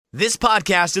This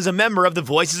podcast is a member of the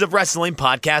Voices of Wrestling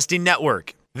Podcasting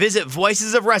Network. Visit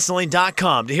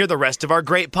voicesofwrestling.com to hear the rest of our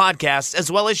great podcasts,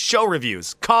 as well as show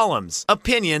reviews, columns,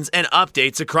 opinions, and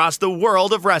updates across the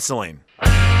world of wrestling.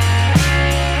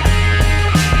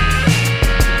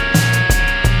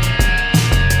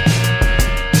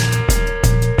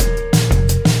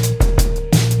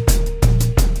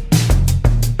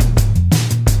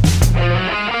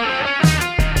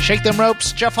 Shake them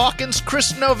ropes. Jeff Hawkins,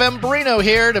 Chris Novembrino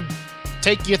here to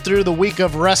take you through the week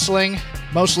of wrestling.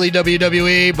 Mostly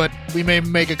WWE, but we may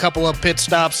make a couple of pit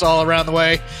stops all around the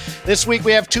way. This week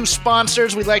we have two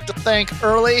sponsors we'd like to thank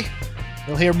early.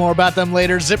 You'll hear more about them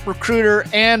later. ZipRecruiter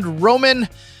and Roman.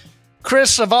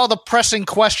 Chris, of all the pressing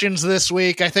questions this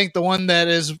week, I think the one that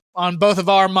is on both of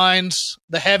our minds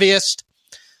the heaviest.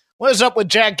 What is up with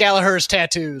Jack Gallagher's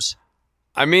tattoos?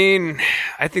 I mean,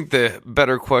 I think the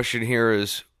better question here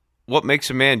is, what makes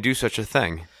a man do such a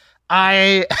thing?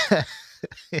 I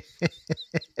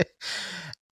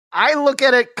look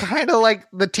at it kind of like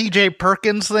the TJ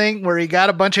Perkins thing, where he got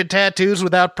a bunch of tattoos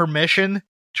without permission,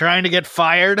 trying to get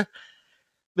fired.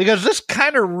 Because this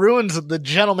kind of ruins the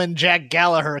gentleman Jack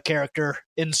Gallagher character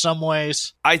in some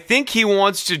ways. I think he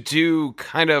wants to do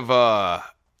kind of a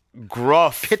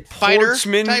gruff pit fighter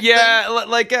portsman. Type yeah, thing?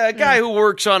 like a guy who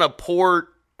works on a port,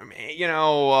 you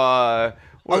know... a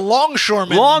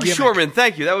longshoreman. Longshoreman,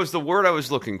 thank you. That was the word I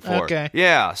was looking for. Okay.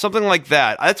 Yeah, something like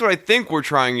that. That's what I think we're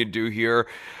trying to do here.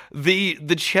 The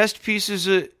chest piece is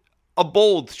a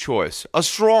bold choice, a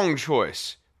strong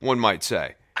choice, one might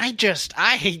say. I'm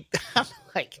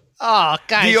like, oh,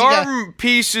 guys. The arm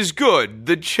piece is good.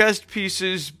 The chest piece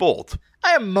is bold.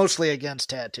 I am mostly against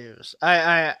tattoos.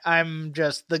 I'm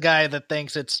just the guy that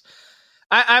thinks it's...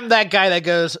 I'm that guy that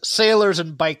goes sailors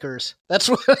and bikers. That's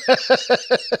what.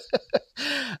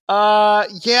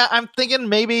 Yeah, I'm thinking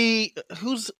maybe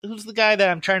who's the guy that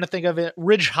I'm trying to think of? It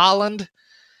Ridge Holland,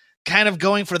 kind of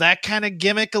going for that kind of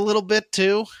gimmick a little bit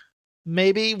too.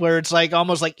 Maybe where it's like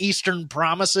almost like Eastern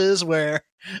Promises, where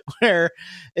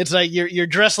it's like you're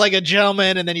dressed like a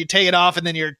gentleman and then you take it off and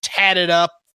then you're tatted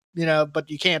up, you know, but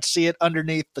you can't see it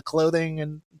underneath the clothing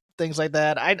and things like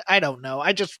that. I don't know. I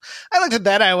looked at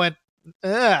that. I went.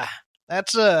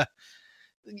 That's I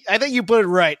think you put it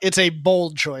right. It's a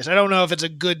bold choice. I don't know if it's a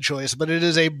good choice, but it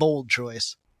is a bold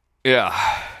choice. Yeah.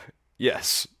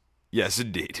 Yes,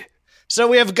 indeed. So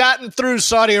we have gotten through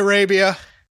Saudi Arabia.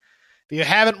 If you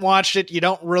haven't watched it, you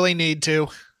don't really need to.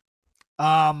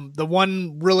 The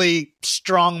one really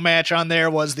strong match on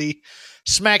there was the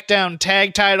SmackDown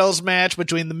Tag Titles match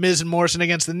between The Miz and Morrison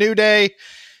against The New Day.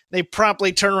 They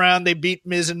promptly turn around. They beat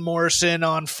Miz and Morrison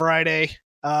on Friday.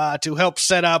 To help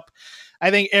set up.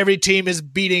 I think every team is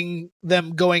beating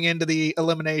them going into the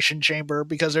Elimination Chamber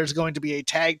because there's going to be a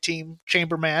tag team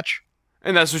chamber match.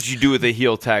 And that's what you do with a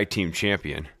heel tag team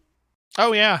champion.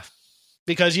 Oh, yeah.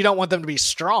 Because you don't want them to be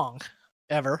strong,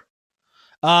 ever.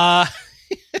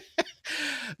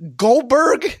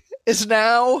 Goldberg is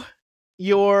now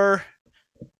your...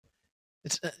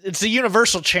 It's the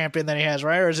Universal Champion that he has,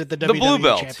 right? Or is it the WWE Blue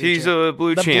Belt? Championship? He's a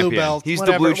blue champion. Blue belt. He's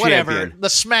Whatever, the blue whatever. champion. The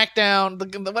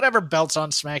SmackDown, the whatever belt's on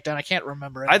SmackDown, I can't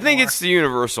remember anymore. I think it's the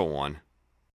Universal one.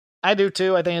 I do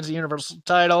too. I think it's a Universal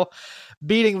title.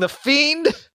 Beating The Fiend,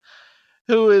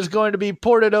 who is going to be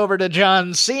ported over to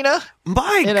John Cena.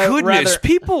 My goodness,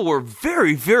 people were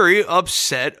very, very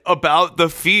upset about The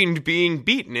Fiend being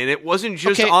beaten, and it wasn't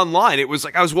just online. It was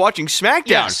like I was watching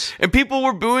SmackDown, and people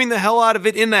were booing the hell out of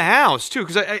it in the house, too,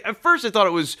 because at first I thought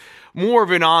it was more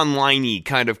of an online-y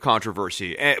kind of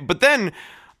controversy. But then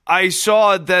I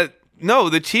saw that, no,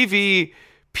 the TV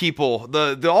people,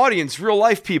 the audience,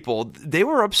 real-life people, they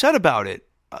were upset about it.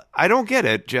 I don't get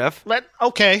it, Jeff. What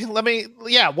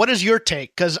is your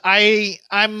take? Because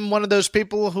I'm one of those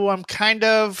people who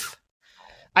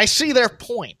I see their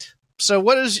point. So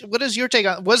what is your take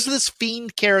on, was this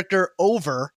Fiend character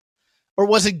over, or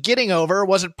was it getting over?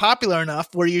 Was it popular enough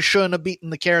where you shouldn't have beaten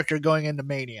the character going into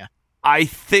Mania? I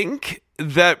think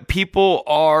that people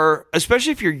are,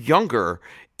 especially if you're younger,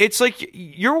 it's like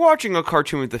you're watching a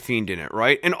cartoon with The Fiend in it,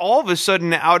 right? And all of a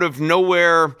sudden, out of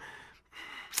nowhere,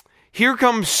 here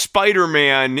comes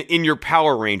Spider-Man in your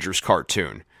Power Rangers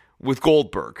cartoon with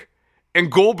Goldberg. And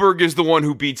Goldberg is the one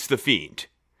who beats The Fiend.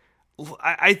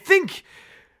 I think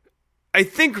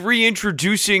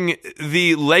reintroducing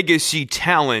the legacy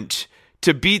talent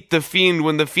to beat The Fiend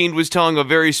when The Fiend was telling a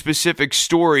very specific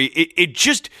story,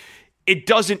 it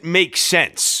doesn't make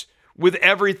sense with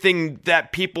everything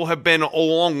that people have been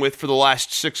along with for the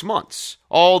last 6 months.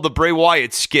 All the Bray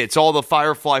Wyatt skits, all the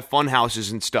Firefly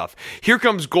funhouses and stuff. Here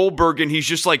comes Goldberg, and he's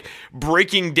just like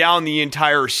breaking down the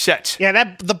entire set.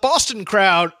 Yeah, the Boston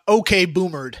crowd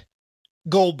boomered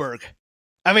Goldberg.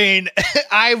 I mean,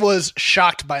 I was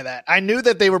shocked by that. I knew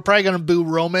that they were probably going to boo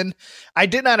Roman. I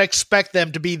did not expect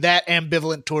them to be that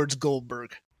ambivalent towards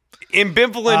Goldberg.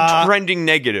 Ambivalent, trending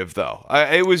negative, though.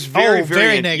 It was very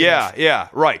negative. Yeah,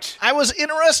 right. I was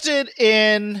interested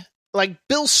in like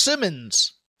Bill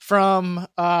Simmons from.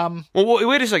 Well,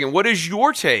 wait a second. What is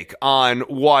your take on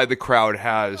why the crowd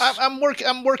has? I'm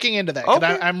working into that.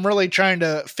 Okay. I'm really trying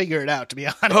to figure it out. To be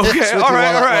honest. Okay. All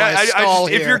right.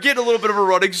 If you're getting a little bit of a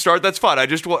running start, that's fine. I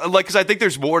just because I think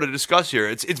there's more to discuss here.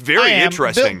 It's very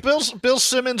interesting. Bill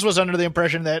Simmons was under the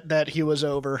impression that he was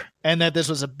over and that this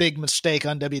was a big mistake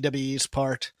on WWE's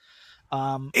part.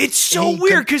 It's so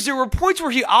weird because there were points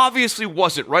where he obviously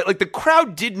wasn't, right? Like the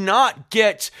crowd did not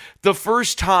get the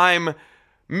first time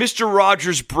Mr.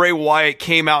 Rogers, Bray Wyatt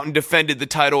came out and defended the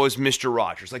title as Mr.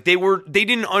 Rogers. Like they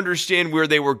didn't understand where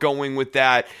they were going with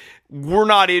that. We're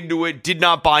not into it. Did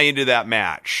not buy into that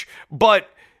match. But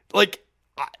like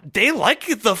they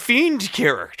like the Fiend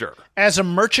character. As a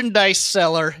merchandise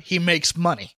seller, he makes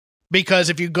money because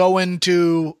if you go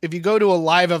to a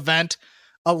live event,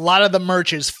 a lot of the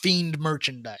merch is Fiend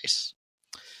merchandise.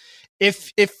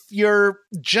 If you're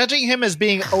judging him as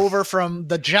being over from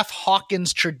the Jeff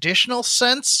Hawkins traditional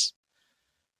sense,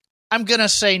 I'm going to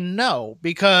say no,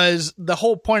 because the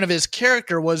whole point of his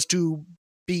character was to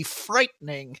be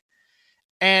frightening,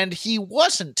 and he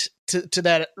wasn't to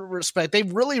that respect. They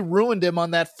really ruined him on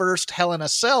that first Hell in a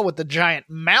Cell with the giant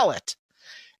mallet.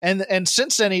 And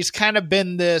since then, he's kind of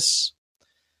been this...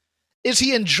 Is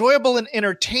he enjoyable and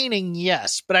entertaining?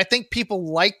 Yes, but I think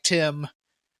people liked him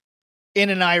in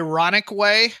an ironic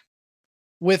way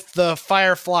with the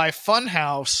Firefly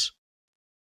Funhouse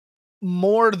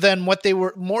more than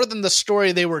the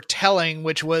story they were telling,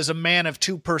 which was a man of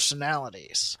two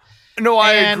personalities. No,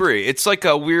 I agree. It's like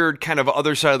a weird kind of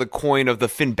other side of the coin of the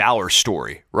Finn Balor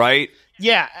story, right?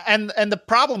 Yeah, and the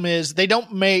problem is they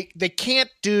can't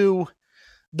do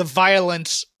the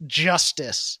violence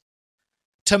justice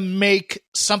to make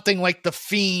something like The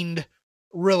Fiend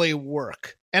really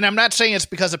work. And I'm not saying it's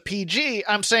because of PG.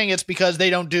 I'm saying it's because they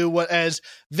don't do what, as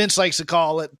Vince likes to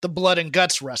call it, the blood and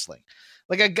guts wrestling.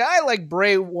 Like a guy like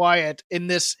Bray Wyatt in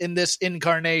this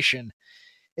incarnation,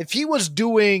 if he was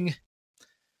doing,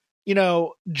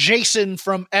 Jason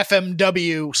from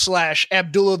FMW /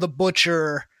 Abdullah the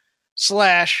Butcher /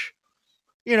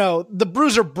 the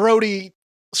Bruiser Brody,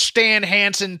 Stan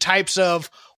Hansen types of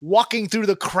walking through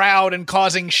the crowd and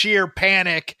causing sheer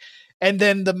panic. And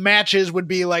then the matches would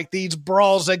be like these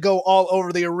brawls that go all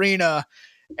over the arena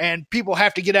and people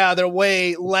have to get out of their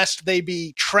way lest they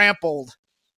be trampled.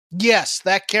 Yes,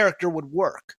 that character would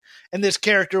work. And this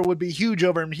character would be huge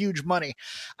over him, huge money.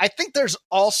 I think there's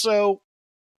also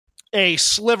a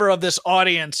sliver of this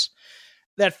audience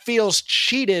that feels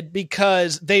cheated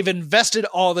because they've invested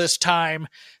all this time.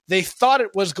 They thought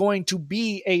it was going to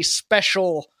be a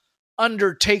special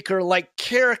Undertaker-like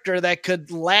character that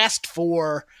could last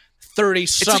for 30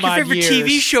 some odd years. It's like your favorite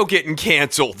TV show getting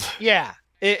canceled. Yeah.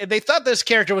 They thought this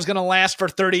character was going to last for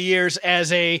 30 years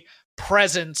as a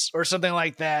presence or something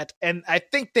like that. And I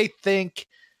think they think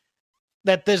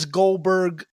that this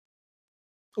Goldberg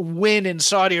win in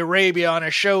Saudi Arabia on a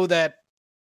show that,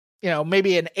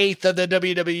 maybe an eighth of the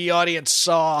WWE audience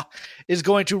saw is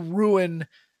going to ruin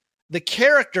the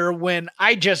character, when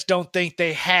I just don't think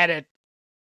they had it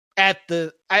I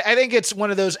think it's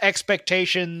one of those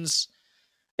expectations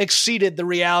exceeded the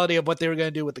reality of what they were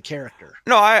going to do with the character.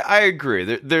 No, I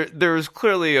agree. There was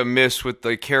clearly a miss with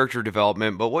the character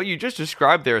development, but what you just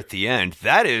described there at the end,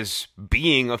 that is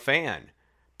being a fan.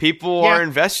 People are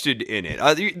invested in it.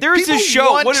 There's this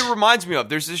show, what it reminds me of,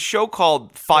 there's this show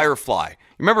called Firefly.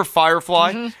 Remember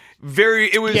Firefly? Mm-hmm.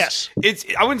 I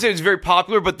wouldn't say it's very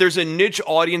popular, but there's a niche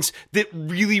audience that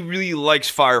really, really likes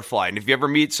Firefly. And if you ever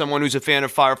meet someone who's a fan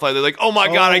of Firefly, they're like, oh my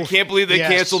God, I can't believe they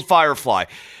canceled Firefly.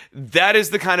 That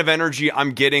is the kind of energy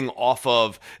I'm getting off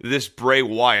of this Bray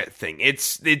Wyatt thing.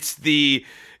 It's the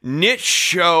niche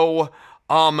show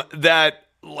that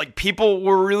like people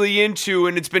were really into,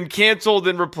 and it's been canceled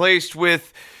and replaced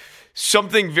with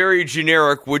something very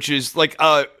generic, which is like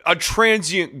a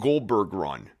transient Goldberg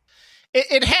run.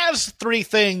 It has three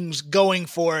things going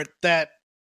for it that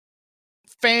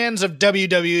fans of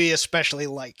WWE especially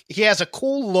like. He has a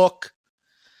cool look.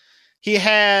 He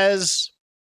has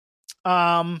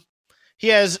entertaining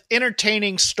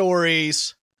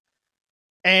stories,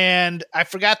 and I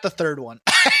forgot the third one.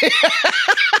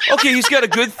 Okay, he's got a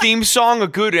good theme song, a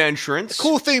good entrance.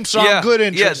 Cool theme song, good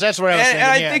entrance. That's what I was thinking.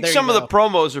 And I think some of the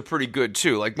promos are pretty good,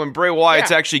 too. Like, when Bray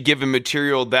Wyatt's actually given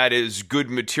material that is good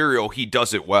material, he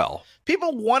does it well.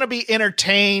 People want to be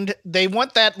entertained. They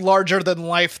want that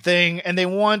larger-than-life thing, and they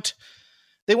want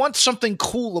something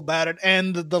cool about it.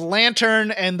 And the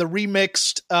lantern and the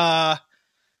remixed...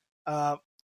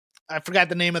 I forgot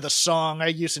the name of the song. I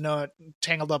used to know it,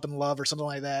 Tangled Up in Love or something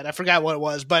like that. I forgot what it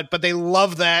was, but they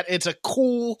love that. It's a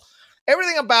cool,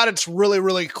 everything about it's really,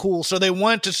 really cool. So they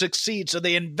want to succeed. So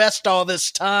they invest all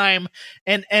this time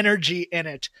and energy in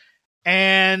it.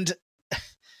 And,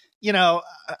 you know,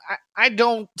 I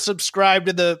don't subscribe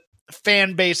to the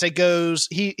fan base that goes,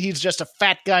 he's just a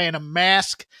fat guy in a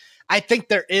mask. I think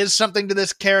there is something to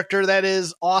this character that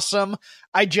is awesome.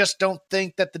 I just don't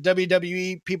think that the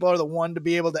WWE people are the one to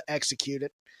be able to execute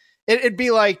it. It'd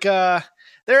be like they're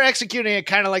executing it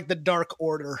kind of like the Dark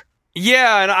Order.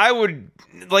 Yeah, and I would,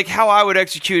 like, how I would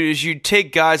execute it is you'd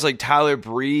take guys like Tyler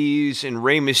Breeze and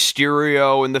Rey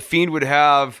Mysterio, and The Fiend would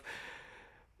have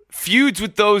feuds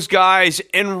with those guys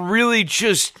and really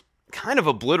just kind of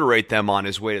obliterate them on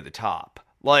his way to the top.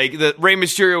 Like, the Rey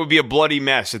Mysterio would be a bloody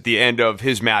mess at the end of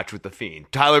his match with The Fiend.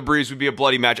 Tyler Breeze would be a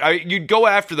bloody match. You'd go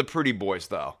after the pretty boys,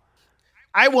 though.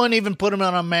 I wouldn't even put him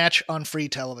on a match on free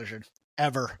television,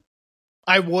 ever.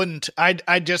 I wouldn't.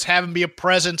 I'd just have him be a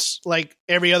presence like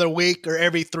every other week or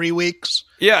every 3 weeks.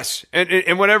 Yes,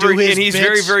 and whenever, and he's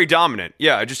very, very dominant.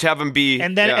 Yeah, just have him be,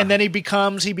 and then he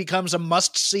becomes a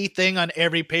must see thing on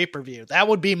every pay per view. That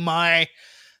would be my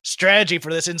strategy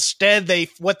for this. Instead,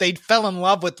 what they fell in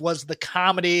love with was the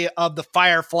comedy of the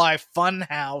Firefly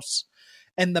Funhouse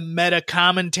and the meta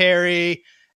commentary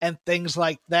and things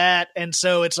like that. And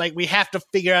so it's like we have to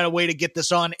figure out a way to get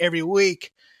this on every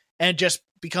week, and it just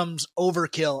becomes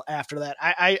overkill after that.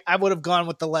 I would have gone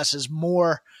with the less is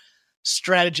more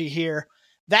strategy here.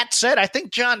 That said, I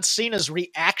think John Cena's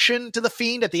reaction to The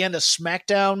Fiend at the end of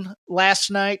SmackDown last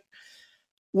night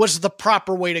was the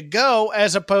proper way to go,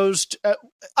 as opposed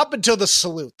up until the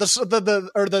salute,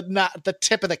 the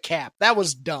tip of the cap. That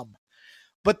was dumb.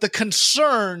 But the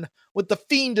concern with The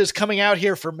Fiend is coming out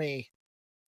here for me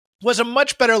was a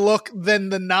much better look than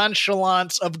the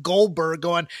nonchalance of Goldberg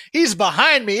going, he's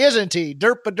behind me, isn't he?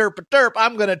 Derp.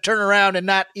 I'm going to turn around and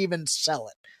not even sell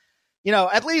it. You know,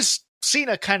 at least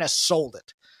Cena kind of sold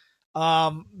it.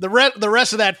 The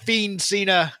rest of that Fiend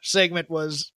Cena segment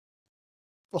was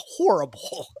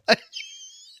horrible.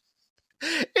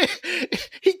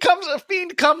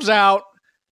 Fiend comes out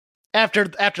after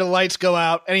the lights go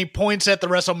out, and he points at the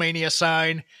WrestleMania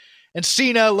sign, and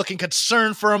Cena, looking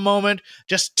concerned for a moment,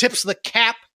 just tips the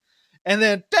cap, and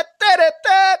then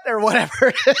or whatever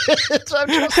it is. I'm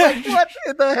just like, what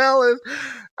in the hell is?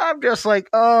 I'm just like,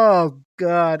 oh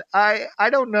God, I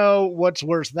don't know what's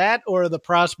worse, that or the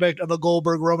prospect of a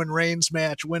Goldberg Roman Reigns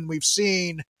match when we've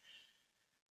seen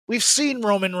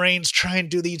Roman Reigns try and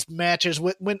do these matches.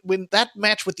 When that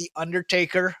match with The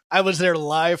Undertaker, I was there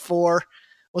live for,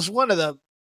 was one of the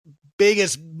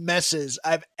biggest messes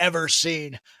I've ever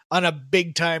seen on a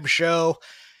big time show.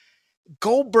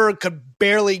 Goldberg could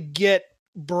barely get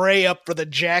Bray up for the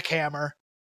jackhammer.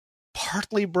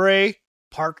 Partly Bray,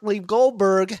 partly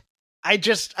Goldberg. I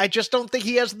just don't think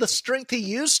he has the strength he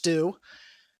used to.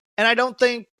 And I don't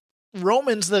think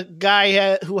Roman's the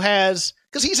guy who has,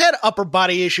 because he's had upper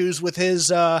body issues with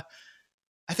his, I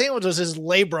think it was his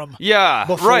labrum. Yeah,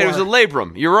 before. Right. It was a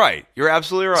labrum. You're right. You're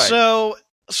absolutely right.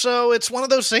 So it's one of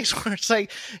those things where it's like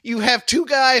you have two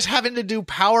guys having to do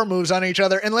power moves on each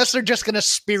other, unless they're just going to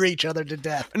spear each other to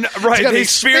death. No, right. They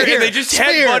spear and they just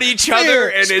headbutt each other,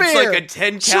 and it's like a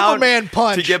 10 count Superman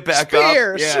punch to get back up.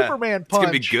 Yeah. Superman punch. It's going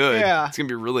to be good. Yeah. It's going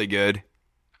to be really good.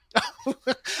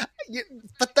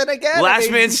 But then again,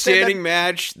 last man standing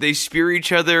match, they spear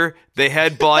each other, they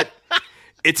headbutt.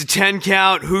 It's a 10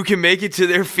 count. Who can make it to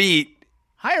their feet?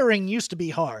 Hiring used to be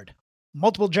hard.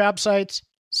 Multiple job sites,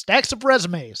 stacks of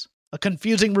resumes, a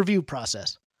confusing review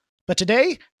process. But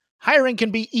today, hiring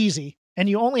can be easy, and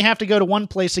you only have to go to one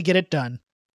place to get it done.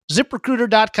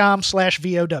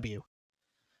 ZipRecruiter.com/VOW.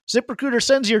 ZipRecruiter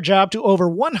sends your job to over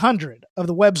 100 of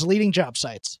the web's leading job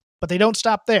sites, but they don't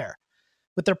stop there.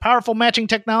 With their powerful matching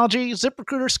technology,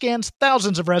 ZipRecruiter scans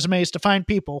thousands of resumes to find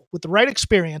people with the right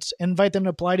experience and invite them to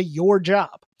apply to your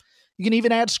job. You can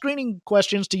even add screening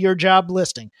questions to your job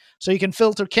listing, so you can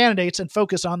filter candidates and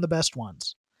focus on the best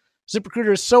ones.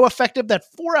 ZipRecruiter is so effective that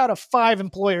 4 out of 5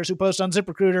 employers who post on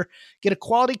ZipRecruiter get a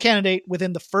quality candidate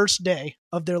within the first day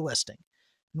of their listing.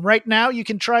 And right now, you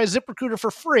can try ZipRecruiter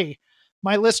for free.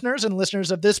 My listeners and listeners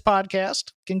of this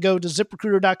podcast can go to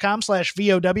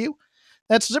ZipRecruiter.com/VOW.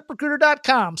 That's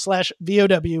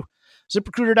ZipRecruiter.com/VOW.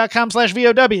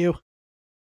 ZipRecruiter.com/VOW.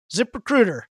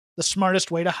 ZipRecruiter, the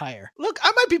smartest way to hire. Look,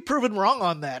 I might be proven wrong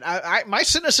on that. My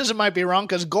cynicism might be wrong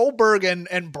because Goldberg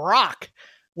and Brock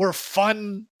were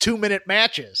fun 2-minute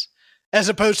matches, as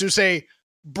opposed to, say,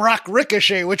 Brock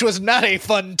Ricochet, which was not a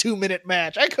fun 2-minute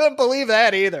match. I couldn't believe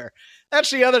that either. That's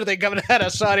the other thing coming out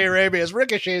of Saudi Arabia is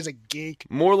Ricochet is a geek.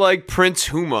 More like Prince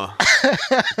Huma.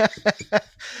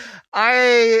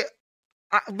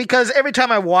 Because every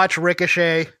time I watch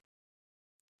Ricochet,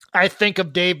 I think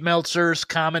of Dave Meltzer's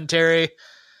commentary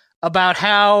about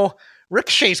how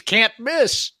Ricochet's can't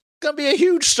miss. Gonna be a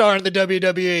huge star in the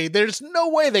WWE. There's no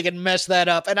way they can mess that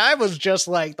up. And I was just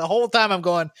like, the whole time I'm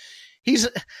going,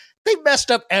 they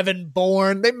messed up Evan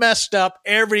Bourne. They messed up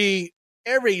every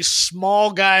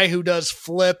small guy who does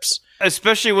flips.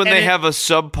 Especially when they have a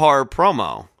subpar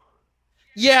promo.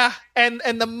 Yeah, and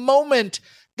the moment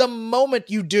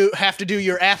you have to do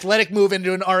your athletic move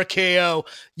into an RKO,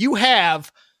 you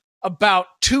have about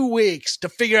 2 weeks to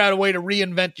figure out a way to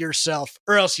reinvent yourself,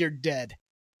 or else you're dead.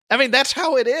 I mean, that's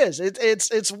how it is.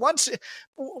 It's once.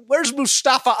 Where's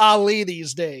Mustafa Ali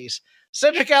these days?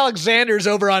 Cedric Alexander's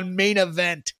over on Main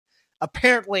Event,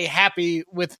 apparently happy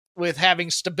with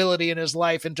having stability in his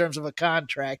life in terms of a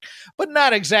contract, but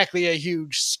not exactly a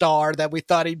huge star that we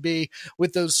thought he'd be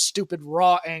with those stupid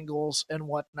Raw angles and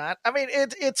whatnot. I mean,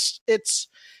 it's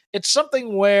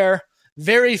something where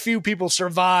very few people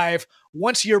survive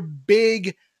once your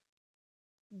big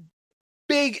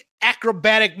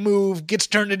acrobatic move gets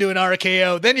turned into an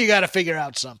RKO. Then you got to figure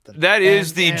out something. That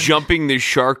is the jumping the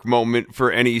shark moment for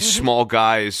any small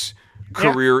guy's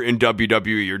career in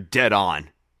WWE. You're dead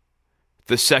on.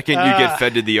 The second you get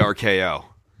fed to the RKO.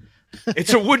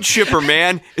 It's a wood chipper,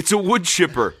 man. It's a wood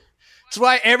chipper. That's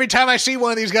why every time I see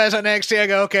one of these guys on NXT, I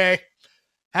go, okay,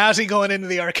 how's he going into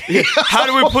the RKO? How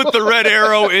do we put the red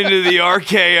arrow into the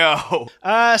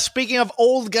RKO? Speaking of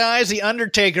old guys, The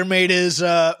Undertaker made his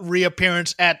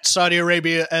reappearance at Saudi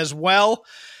Arabia as well,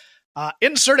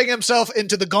 inserting himself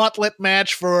into the gauntlet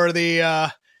match for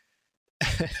the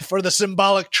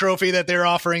symbolic trophy that they're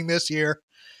offering this year,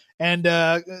 and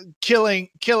killing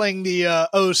the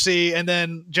OC, and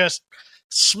then just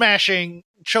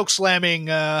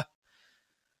chokeslamming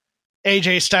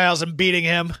AJ Styles and beating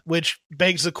him, which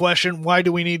begs the question, why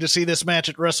do we need to see this match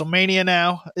at WrestleMania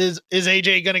now? Is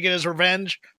AJ going to get his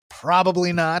revenge?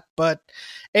 Probably not, but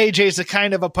AJ's the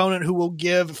kind of opponent who will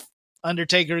give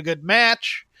Undertaker a good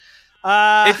match.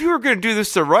 If you were going to do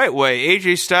this the right way,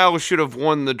 AJ Styles should have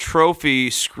won the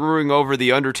trophy screwing over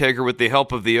The Undertaker with the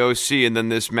help of the OC, and then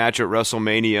this match at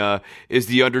WrestleMania is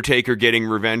The Undertaker getting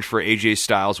revenge for AJ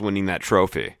Styles winning that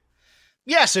trophy.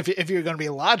 Yes, if you're going to be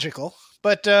logical.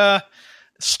 But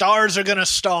stars are going to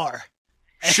star.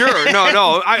 Sure.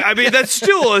 No. I mean, that's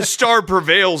still a star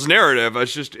prevails narrative.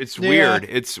 It's weird.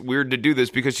 It's weird to do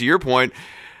this because, to your point,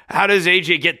 how does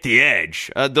AJ get the edge?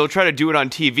 They'll try to do it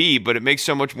on TV, but it makes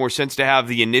so much more sense to have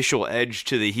the initial edge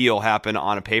to the heel happen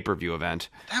on a pay-per-view event.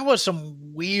 That was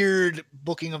some weird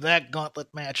booking of that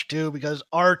gauntlet match, too, because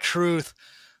R-Truth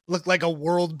looked like a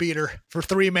world beater for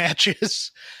 3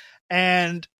 matches.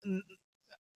 And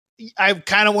I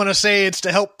kind of want to say it's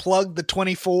to help plug the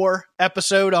 24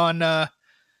 episode on the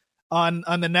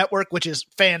network, which is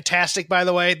fantastic, by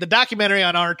the way. The documentary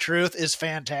on R-Truth is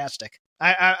fantastic.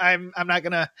 I'm not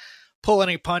going to pull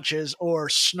any punches or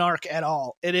snark at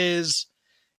all. It is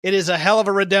a hell of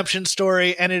a redemption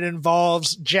story, and it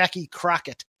involves Jackie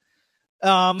Crockett.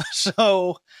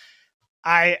 So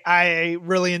I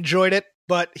really enjoyed it,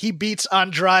 but he beats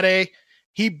Andrade.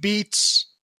 He beats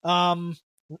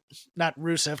not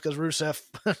Rusev, because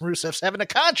Rusev's having a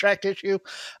contract issue.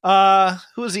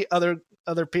 Who is the other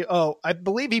people? Oh, I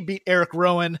believe he beat Eric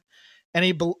Rowan, and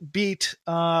he beat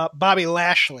Bobby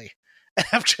Lashley. And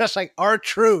I'm just like,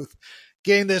 R-Truth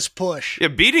getting this push. Yeah,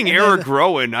 beating Eric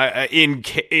Rowan in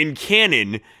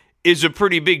canon is a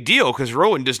pretty big deal because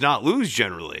Rowan does not lose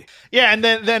generally. Yeah, and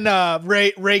then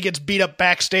Ray gets beat up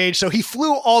backstage, so he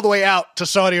flew all the way out to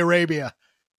Saudi Arabia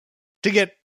to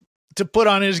put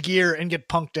on his gear and get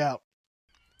punked out.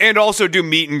 And also do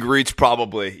meet and greets,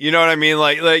 probably. You know what I mean?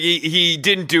 Like he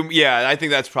didn't do... Yeah, I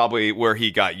think that's probably where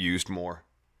he got used more.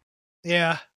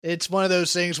 Yeah, it's one of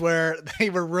those things where they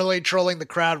were really trolling the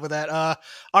crowd with that.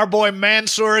 Our boy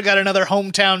Mansoor got another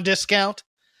hometown discount.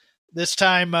 This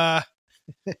time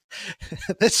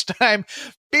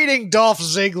beating Dolph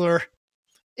Ziggler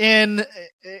in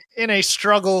a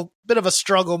bit of a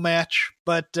struggle match.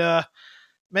 But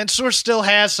Mansoor still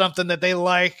has something that they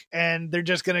like, and they're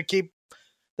just going to keep...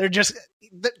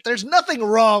 There's nothing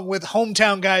wrong with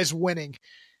hometown guys winning.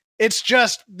 It's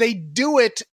just they do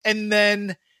it, and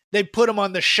then they put them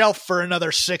on the shelf for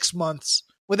another 6 months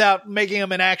without making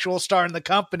him an actual star in the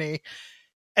company.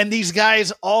 And these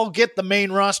guys all get the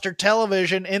main roster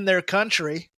television in their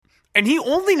country. And he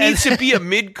only needs to be a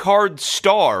mid-card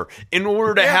star in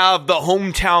order to have the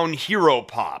hometown hero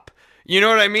pop. You know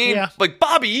what I mean? Yeah. Like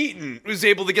Bobby Eaton was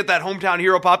able to get that hometown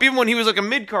hero pop, even when he was like a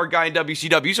mid-card guy in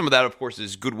WCW. Some of that, of course,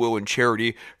 is goodwill and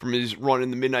charity from his run in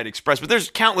the Midnight Express. But there's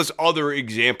countless other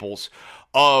examples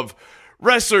of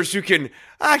wrestlers who can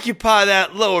occupy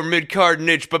that lower mid-card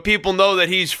niche, but people know that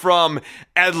he's from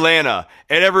Atlanta,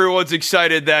 and everyone's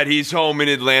excited that he's home in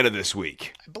Atlanta this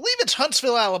week. I believe it's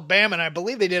Huntsville, Alabama, and I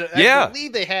believe they did it. I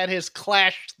believe they had his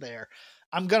clash there.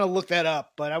 I'm going to look that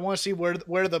up, but I want to see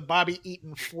where the Bobby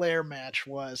Eaton Flair match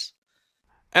was.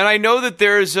 And I know that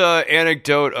there's an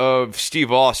anecdote of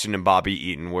Steve Austin and Bobby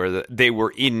Eaton where they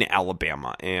were in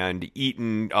Alabama, and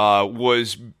Eaton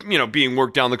was, being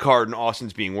worked down the card, and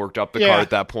Austin's being worked up the card at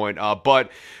that point. But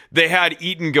they had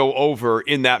Eaton go over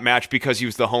in that match because he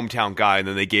was the hometown guy, and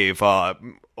then they gave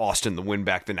Austin the win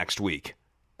back the next week.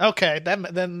 Okay,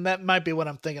 then that might be what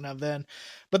I'm thinking of then.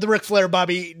 But the Ric Flair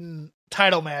Bobby Eaton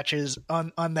title matches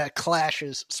on that Clash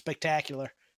is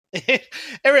spectacular.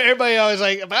 Everybody always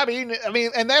like Bobby Eaton. I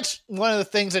mean, and that's one of the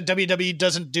things that WWE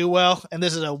doesn't do well. And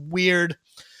this is a weird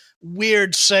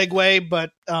segue,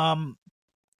 but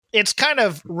it's kind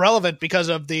of relevant because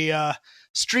of the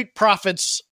Street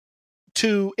Profits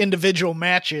 2 individual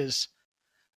matches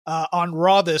on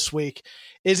Raw this week.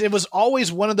 It was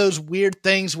always one of those weird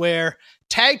things where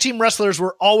tag team wrestlers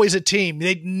were always a team.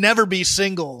 They'd never be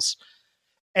singles.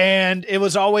 And it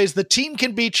was always the team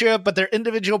can beat you, but their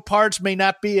individual parts may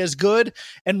not be as good.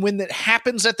 And when it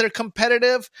happens that they're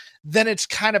competitive, then it's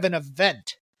kind of an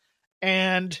event.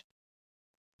 And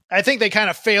I think they kind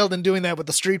of failed in doing that with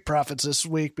the Street Profits this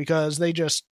week because they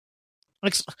just,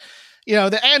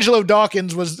 the Angelo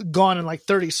Dawkins was gone in like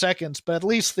 30 seconds, but at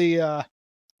least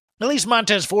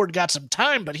Montez Ford got some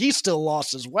time, but he still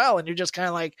lost as well. And you're just kind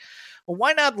of like, well,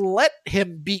 why not let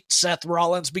him beat Seth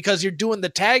Rollins because you're doing the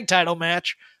tag title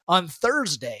match on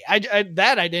Thursday? I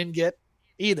didn't get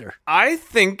either. I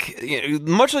think,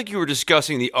 much like you were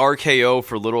discussing the RKO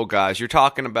for little guys, you're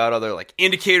talking about other like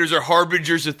indicators or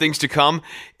harbingers of things to come.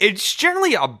 It's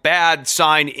generally a bad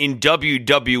sign in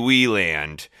WWE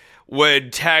land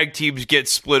when tag teams get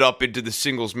split up into the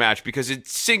singles match because it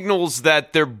signals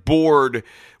that they're bored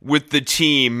with the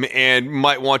team and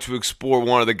might want to explore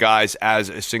one of the guys as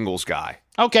a singles guy.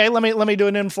 Okay, let me do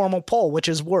an informal poll. Which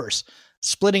is worse,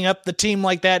 splitting up the team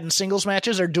like that in singles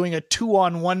matches or doing a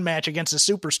 2-on-1 match against a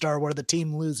superstar where the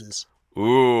team loses?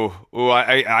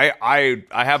 I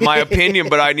have my opinion,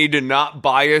 but I need to not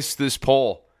bias this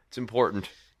poll. It's important.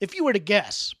 If you were to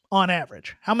guess, on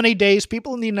average, how many days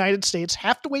people in the United States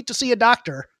have to wait to see a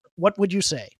doctor, what would you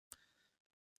say?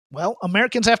 Well,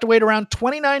 Americans have to wait around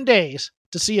 29 days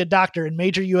to see a doctor in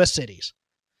major U.S. cities.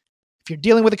 If you're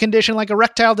dealing with a condition like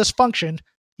erectile dysfunction,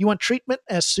 you want treatment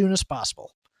as soon as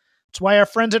possible. It's why our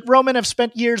friends at Roman have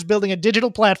spent years building a digital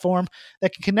platform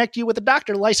that can connect you with a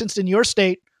doctor licensed in your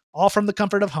state, all from the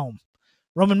comfort of home.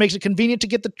 Roman makes it convenient to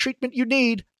get the treatment you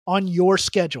need on your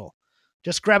schedule.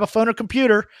 Just grab a phone or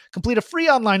computer, complete a free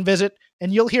online visit,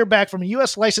 and you'll hear back from a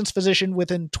U.S. licensed physician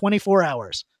within 24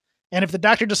 hours. And if the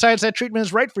doctor decides that treatment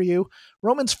is right for you,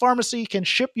 Roman's Pharmacy can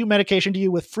ship you medication to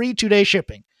you with free 2-day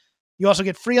shipping. You also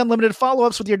get free unlimited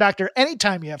follow-ups with your doctor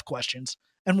anytime you have questions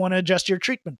and want to adjust your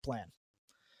treatment plan.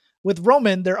 With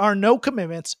Roman, there are no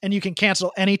commitments, and you can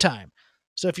cancel anytime.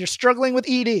 So if you're struggling with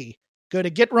ED, go to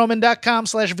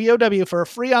GetRoman.com/VOW for a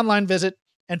free online visit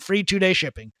and free 2-day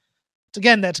shipping.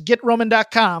 Again, that's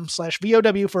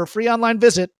GetRoman.com/VOW for a free online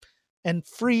visit and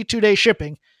free 2-day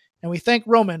shipping. And we thank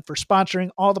Roman for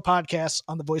sponsoring all the podcasts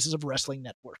on the Voices of Wrestling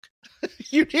Network.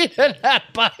 You need to not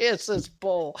bias this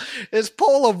poll. This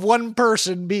poll of one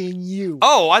person being you.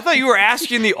 Oh, I thought you were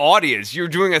asking the audience. You're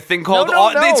doing a thing called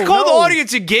it's called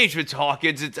audience engagement,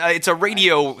 Hawkins. It's a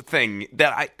radio thing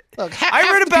that I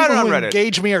read about it on Reddit.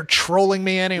 Engage me or trolling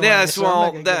me anyway. Yes,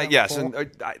 yes,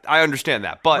 and I understand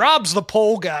that. But Rob's the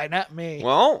poll guy, not me.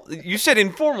 Well, you said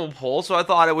informal poll, so I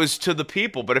thought it was to the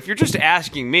people. But if you're just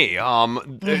asking me,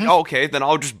 okay, then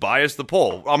I'll just bias the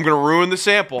poll. I'm going to ruin the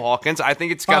sample, Hawkins. I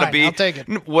think it's got to be I'll take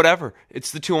it. Whatever.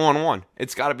 It's the 2-on-1.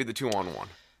 It's got to be the 2-on-1.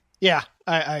 Yeah,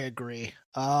 I agree.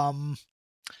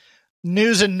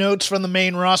 News and notes from the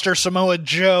main roster: Samoa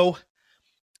Joe,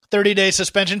 30-day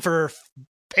suspension for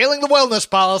failing the wellness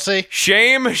policy.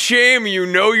 Shame, you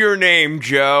know your name,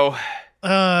 Joe.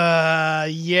 Yeah,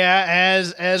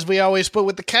 as we always put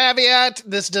with the caveat,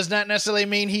 this does not necessarily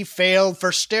mean he failed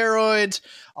for steroids.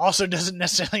 Also doesn't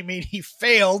necessarily mean he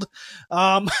failed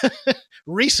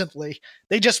recently.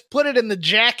 They just put it in the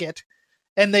jacket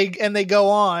and they go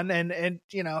on, and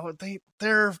you know,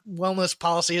 their wellness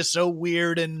policy is so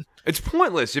weird, and it's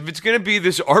pointless. If it's going to be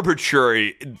this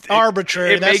arbitrary, it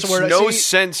that's makes no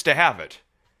sense to have it.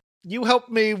 You help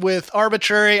me with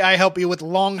arbitrary, I help you with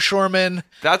longshoremen.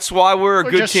 That's why we're a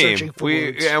good team.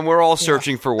 We're all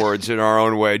searching for words in our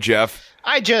own way, Jeff.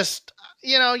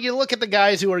 You know, you look at the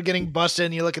guys who are getting busted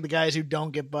and you look at the guys who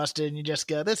don't get busted and you just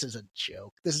go, this is a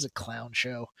joke. This is a clown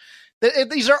show.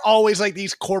 These are always like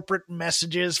these corporate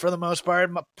messages for the most part.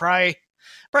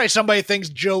 Probably somebody thinks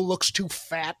Joe looks too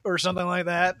fat or something like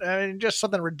that. I mean, just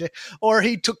something ridiculous. Or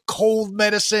he took cold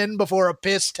medicine before a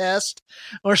piss test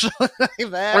or something like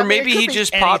that. Or maybe he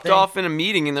just popped off in a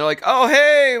meeting and they're like, oh,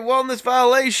 hey, wellness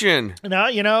violation. No,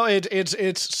 you know,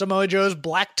 it's Samoa Joe's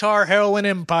black tar heroin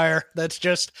empire that's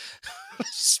just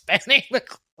spanning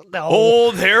the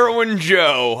old heroin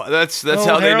Joe. That's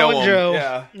how they know him.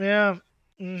 Joe. Yeah.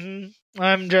 Mm-hmm.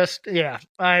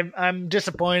 I'm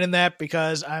disappointed in that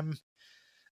because I'm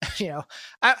a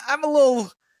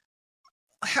little,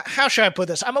 how should I put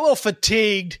this? I'm a little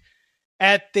fatigued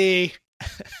at the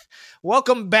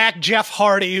welcome back Jeff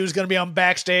Hardy, who's going to be on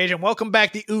Backstage, and welcome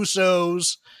back the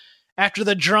Usos after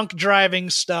the drunk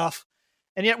driving stuff.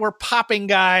 And yet we're popping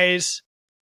guys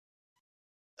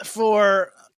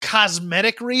for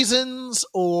cosmetic reasons,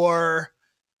 or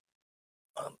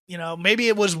maybe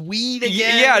it was weed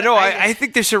again. Yeah, no, I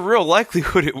think there's a real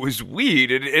likelihood it was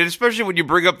weed, and especially when you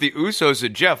bring up the Usos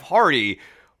and Jeff Hardy.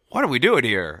 What are we doing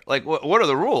here? Like, what are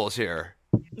the rules here?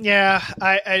 Yeah,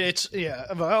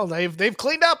 well, they've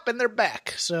cleaned up and they're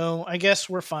back, so I guess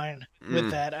we're fine with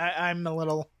that. I'm a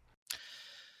little,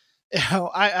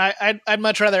 I'd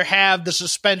much rather have the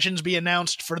suspensions be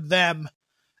announced for them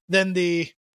than the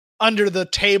under the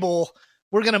table,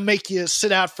 we're going to make you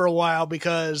sit out for a while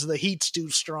because the heat's too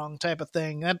strong type of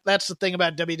thing. That's the thing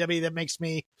about WWE that makes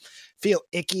me feel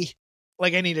icky,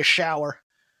 like I need a shower.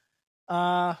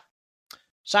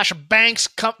 Sasha Banks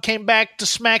came back to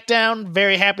SmackDown.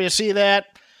 Very happy to see that.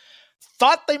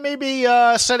 Thought they may be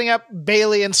setting up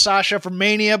Bayley and Sasha for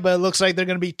Mania, but it looks like they're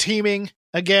going to be teaming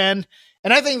again.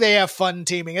 And I think they have fun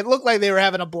teaming. It looked like they were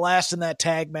having a blast in that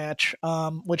tag match,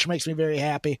 which makes me very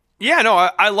happy. Yeah, no,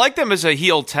 I like them as a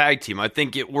heel tag team. I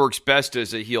think it works best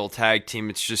as a heel tag team.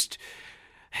 It's just,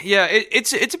 yeah,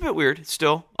 it's a bit weird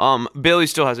still. Bayley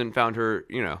still hasn't found her,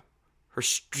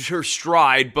 her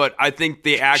stride, but I think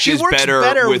the act is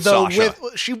better with Sasha.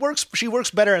 She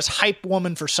works better as hype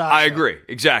woman for Sasha. I agree,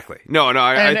 exactly. No,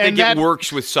 I think it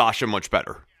works with Sasha much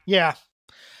better. Yeah.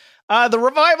 The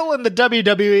Revival and the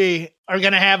WWE are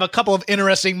going to have a couple of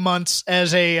interesting months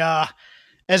as a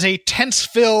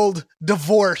tense-filled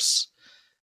divorce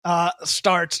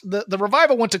starts. The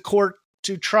Revival went to court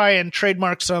to try and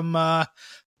trademark some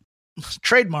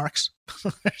trademarks.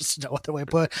 There's no other way to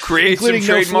put it. Create some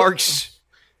trademarks.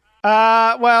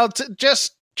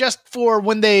 Just for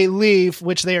when they leave,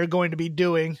 which they are going to be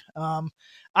doing.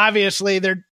 Obviously,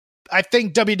 I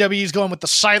think WWE is going with the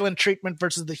silent treatment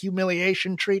versus the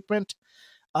humiliation treatment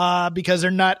because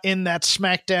they're not in that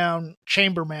SmackDown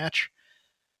chamber match.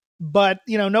 But,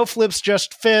 no flips,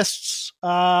 just fists,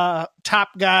 top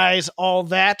guys, all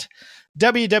that.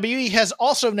 WWE has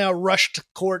also now rushed to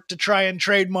court to try and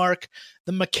trademark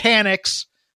the mechanics,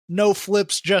 no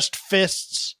flips, just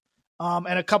fists,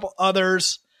 and a couple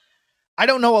others. I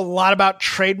don't know a lot about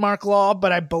trademark law,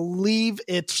 but I believe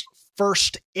it's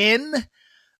first in.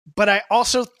 But I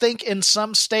also think in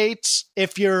some states,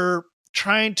 if you're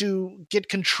trying to get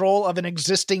control of an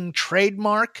existing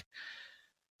trademark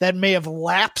that may have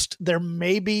lapsed, there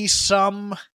may be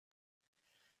some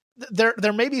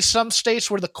states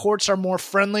where the courts are more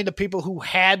friendly to people who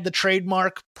had the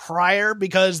trademark prior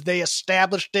because they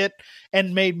established it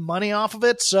and made money off of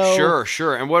it. So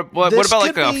sure. And what about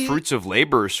like a fruits of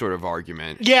labor sort of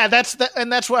argument? Yeah, that's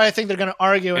what I think they're going to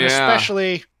argue, and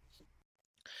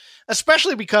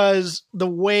especially because the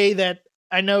way that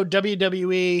I know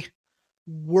WWE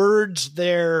words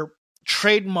their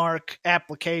trademark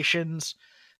applications.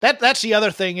 That's the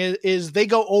other thing is they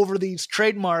go over these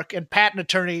trademark and patent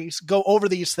attorneys go over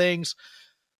these things,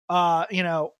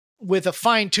 with a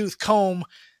fine tooth comb.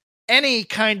 Any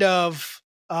kind of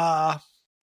like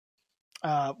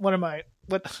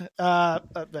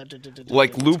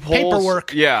loopholes,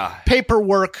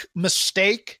 paperwork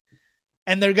mistake,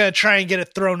 and they're going to try and get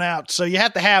it thrown out. So you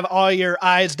have to have all your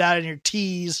I's dotted and your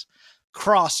T's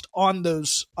crossed on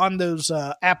those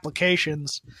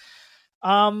applications.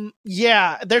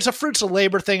 There's a fruits of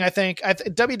labor thing. I think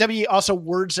WWE also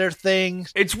words their thing.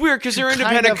 It's weird because they're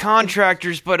independent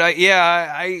contractors, but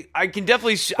I can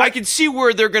definitely I can see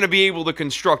where they're going to be able to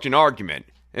construct an argument.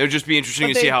 It would just be interesting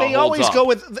to see how they it holds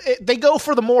always up. they go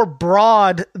for the more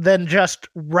broad than just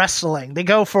wrestling. They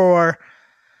go for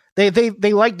they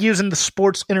like using the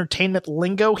sports entertainment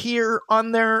lingo here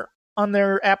on their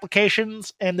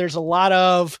applications, and there's a lot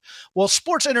of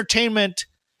sports entertainment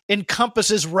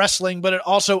encompasses wrestling, but it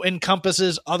also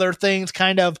encompasses other things,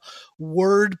 kind of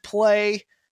wordplay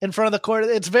in front of the court.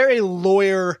 It's very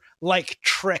lawyer-like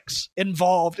tricks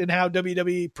involved in how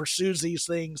WWE pursues these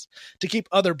things to keep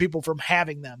other people from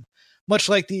having them. Much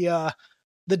like the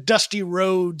Dusty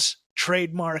Rhodes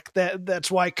trademark. That's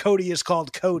why Cody is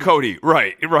called Cody. Cody,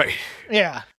 right.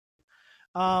 Yeah.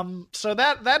 So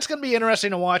that's going to be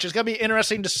interesting to watch. It's going to be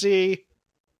interesting to see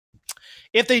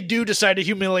if they do decide to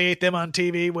humiliate them on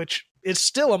TV, which is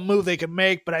still a move they can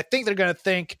make, but I think they're going to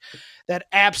think that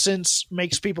absence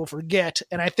makes people forget,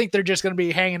 and I think they're just going to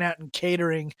be hanging out and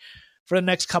catering for the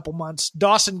next couple months.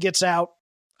 Dawson gets out,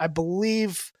 I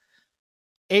believe,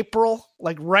 April,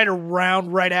 like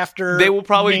right after. They will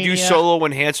probably Mania. do solo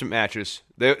enhancement matches.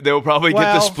 They will probably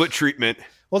get the split treatment.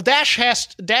 Well, Dash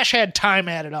had time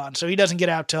added on, so he doesn't get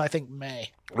out till I think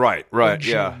May. Right,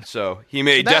 yeah. So he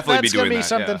may definitely be doing that.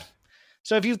 Something. Yeah.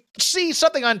 So if you see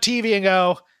something on TV and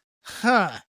go,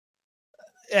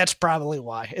 that's probably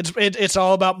why. It's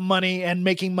all about money and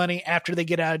making money after they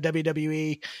get out of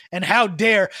WWE. And how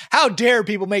dare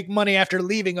people make money after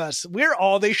leaving us? We're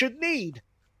all they should need.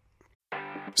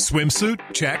 Swimsuit?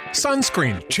 Check.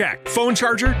 Sunscreen? Check. Phone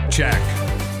charger? Check.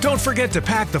 Don't forget to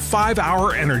pack the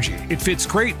 5-Hour Energy. It fits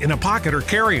great in a pocket or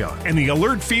carry-on, and the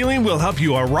alert feeling will help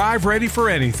you arrive ready for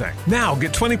anything. Now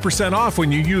get 20% off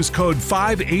when you use code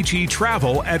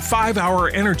 5HETRAVEL at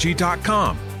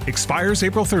 5hourenergy.com. Expires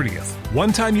April 30th.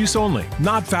 One-time use only.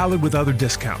 Not valid with other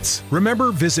discounts.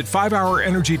 Remember, visit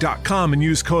 5hourenergy.com and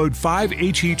use code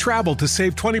 5HETRAVEL to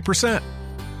save 20%.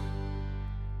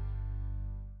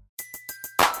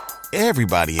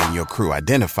 Everybody in your crew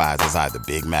identifies as either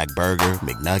Big Mac Burger,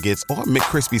 McNuggets, or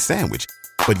McCrispy Sandwich.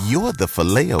 But you're the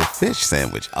Filet-O-Fish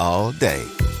Sandwich all day.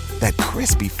 That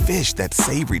crispy fish, that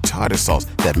savory tartar sauce,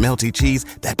 that melty cheese,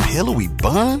 that pillowy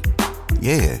bun.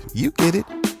 Yeah, you get it.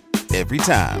 Every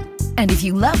time. And if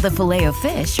you love the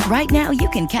Filet-O-Fish, right now you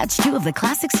can catch 2 of the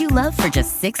classics you love for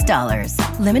just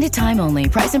 $6. Limited time only.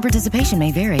 Price and participation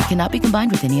may vary. Cannot be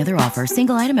combined with any other offer.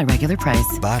 Single item at regular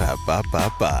price.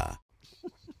 Ba-da-ba-ba-ba.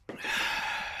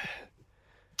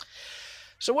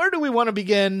 So where do we want to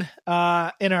begin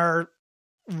in our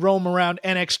roam around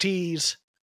NXT's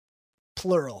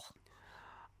plural?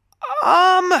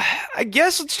 I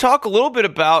guess let's talk a little bit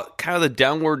about kind of the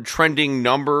downward trending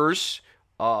numbers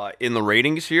in the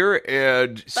ratings here,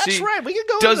 and that's right. We can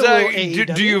go. Does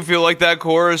that? Do you feel like that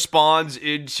corresponds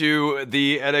into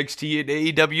the NXT and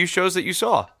AEW shows that you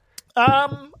saw?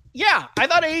 Yeah, I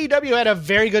thought AEW had a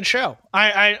very good show.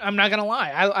 I'm not gonna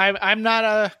lie. I'm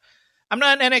not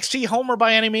an NXT homer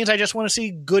by any means. I just want to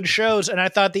see good shows, and I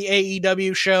thought the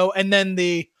AEW show and then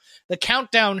the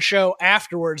countdown show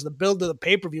afterwards, the build to the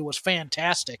pay-per-view, was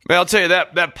fantastic. Man, I'll tell you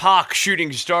that Pac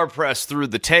shooting star press through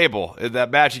the table in that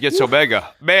match against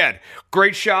Omega. Man,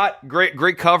 great shot,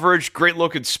 great coverage, great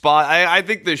looking spot. I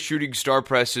think the shooting star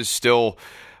press is still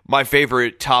my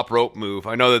favorite top rope move.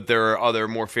 I know that there are other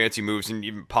more fancy moves, and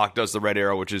even Pac does the red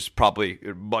arrow, which is probably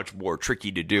much more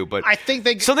tricky to do. But I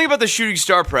think something about the shooting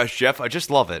star press, Jeff, I just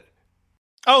love it.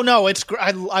 Oh no, it's great.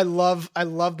 I love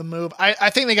the move. I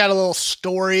think they got a little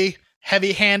story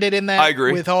heavy-handed in that. I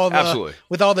agree. Absolutely.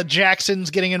 With all the Jacksons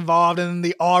getting involved and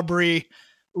the Aubrey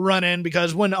run-in,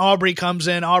 because when Aubrey comes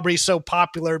in, Aubrey's so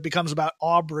popular, it becomes about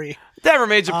Aubrey. That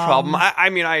remains a problem. I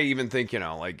mean, I even think,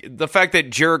 like the fact that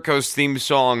Jericho's theme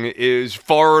song is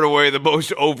far and away the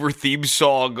most over theme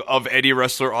song of any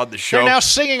wrestler on the show. They're now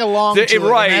singing along to it, and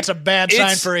that's a bad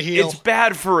sign for a heel. It's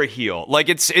bad for a heel. Like,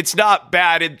 it's not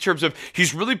bad in terms of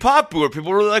he's really popular.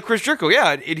 People really like Chris Jericho.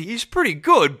 Yeah, he's pretty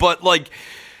good, but like,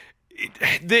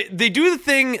 they do the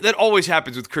thing that always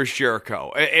happens with Chris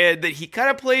Jericho, and that he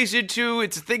kind of plays into.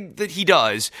 It's a thing that he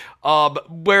does,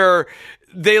 where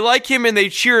they like him and they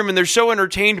cheer him and they're so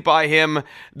entertained by him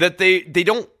that they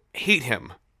don't hate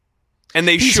him, and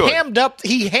they should.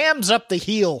 He hams up the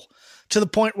heel to the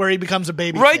point where he becomes a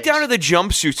baby. Right down to the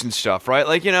jumpsuits and stuff, right?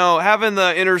 Like, having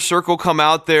the Inner Circle come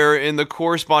out there in the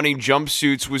corresponding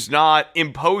jumpsuits was not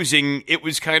imposing. It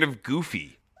was kind of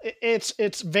goofy.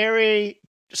 It's very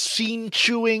scene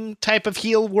chewing type of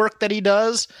heel work that he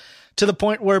does, to the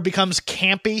point where it becomes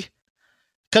campy,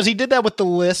 because he did that with the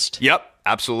List. Yep,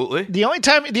 absolutely. The only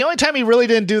time he really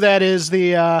didn't do that is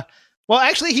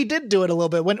actually he did do it a little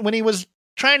bit when he was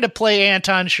trying to play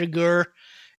Anton Chigurh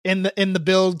in the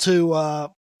build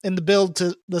to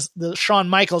the Shawn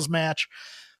Michaels match,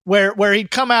 where he'd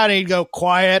come out and he'd go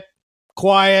quiet,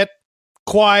 quiet.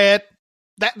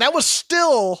 That was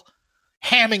still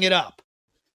hamming it up.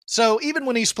 So even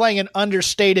when he's playing an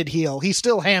understated heel, he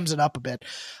still hams it up a bit.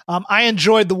 I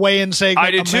enjoyed the weigh-in segment.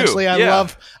 I did immensely. too. Yeah.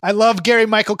 I love Gary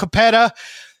Michael Capetta.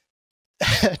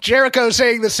 Jericho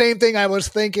saying the same thing I was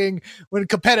thinking when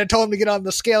Capetta told him to get on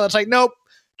the scale. It's like, nope.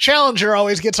 Challenger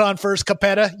always gets on first,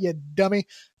 Capetta, you dummy.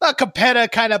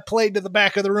 Capetta kind of played to the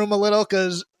back of the room a little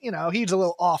because, he's a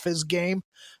little off his game.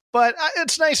 But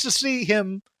it's nice to see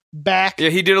him back. Yeah,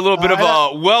 he did a little bit of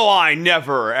I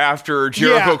never after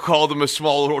Jericho called him a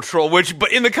small little troll,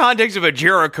 but in the context of a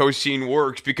Jericho scene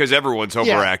works because everyone's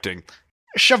overacting. Yeah.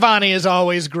 Shivani is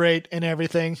always great and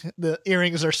everything. The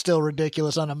earrings are still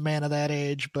ridiculous on a man of that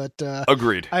age, but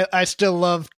agreed. I still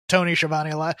love Tony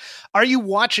Schiavone a lot. Are you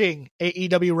watching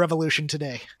AEW Revolution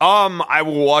today? I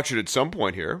will watch it at some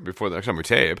point here before the next time we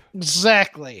tape.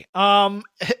 Exactly.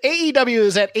 AEW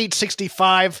is at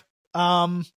 865.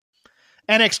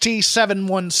 NXT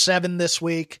 717 this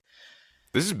week.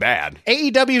 This is bad.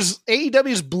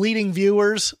 AEW's bleeding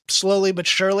viewers slowly but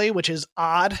surely, which is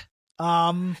odd.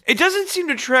 It doesn't seem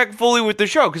to track fully with the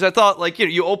show because I thought,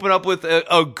 you open up with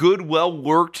a good,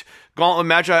 well-worked gauntlet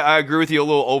match. I agree with you, a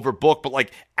little overbooked,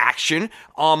 but action.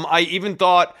 I even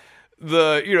thought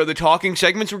the talking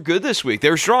segments were good this week. They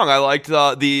were strong. I liked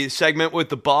the segment with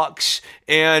the Bucks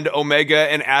and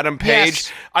Omega and Adam Page.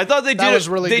 Yes, I thought they did was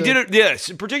really good. Did it.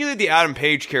 Yes, particularly the Adam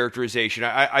Page characterization.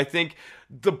 I think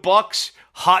the Bucks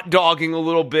hot dogging a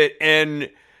little bit and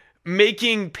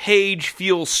making Page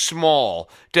feel small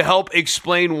to help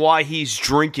explain why he's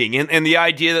drinking and the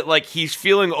idea that he's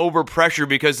feeling over pressure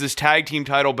because this tag team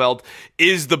title belt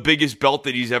is the biggest belt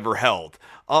that he's ever held.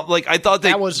 I thought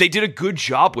they did a good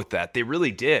job with that. They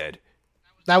really did.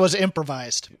 That was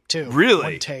improvised too. Really?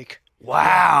 One take.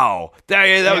 Wow.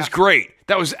 That was great.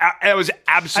 That was absolutely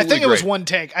I think great. it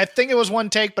was one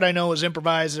take, but I know it was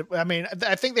improvised. I mean,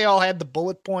 I think they all had the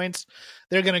bullet points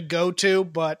they're going to go to,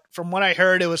 but from what I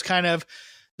heard, it was kind of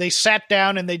they sat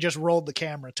down and they just rolled the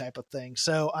camera type of thing.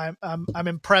 So I'm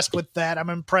impressed with that. I'm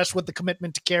impressed with the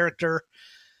commitment to character.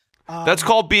 That's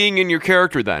called being in your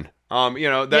character then.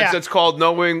 That's called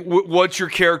knowing what's your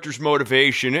character's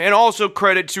motivation, and also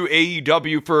credit to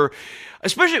AEW for,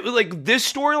 especially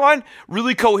this storyline,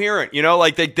 really coherent.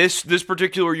 This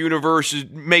particular universe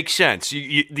makes sense.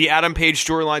 The Adam Page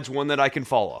storyline's one that I can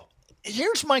follow.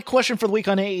 Here's my question for the week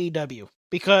on AEW,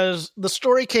 because the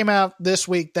story came out this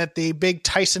week that the big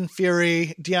Tyson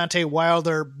Fury Deontay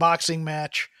Wilder boxing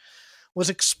match was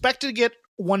expected to get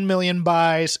 1 million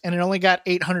buys and it only got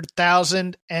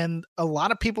 800,000. And a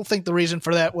lot of people think the reason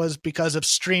for that was because of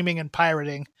streaming and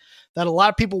pirating, that a lot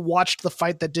of people watched the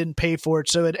fight that didn't pay for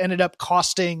it. So it ended up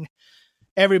costing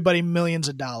everybody millions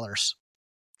of dollars.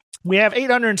 We have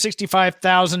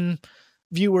 865,000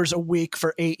 viewers a week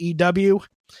for AEW.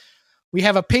 We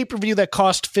have a pay-per-view that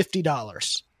cost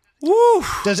 $50. Woo!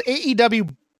 Does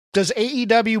AEW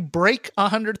break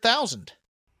 100,000?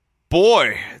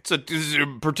 Boy, this is a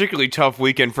particularly tough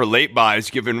weekend for late buys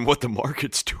given what the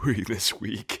market's doing this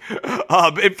week. And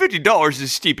 $50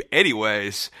 is steep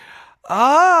anyways.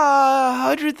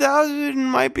 100,000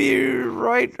 might be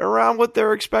right around what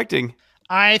they're expecting.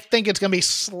 I think it's going to be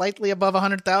slightly above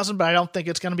 100,000, but I don't think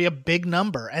it's going to be a big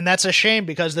number. And that's a shame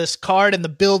because this card and the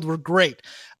build were great.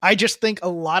 I just think a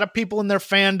lot of people in their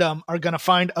fandom are going to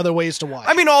find other ways to watch.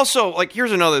 I mean, also,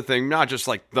 here's another thing, not just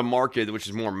the market, which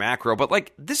is more macro, but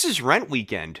this is rent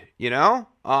weekend,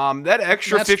 that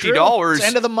extra That's $50. True. It's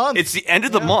end of the month. It's the end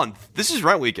of the month. This is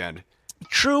rent weekend.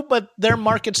 True, but their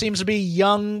market seems to be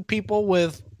young people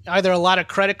with either a lot of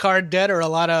credit card debt or a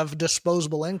lot of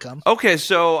disposable income. Okay,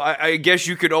 so I guess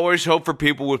you could always hope for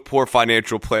people with poor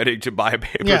financial planning to buy a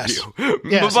pay-per-view. Yes,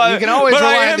 you can always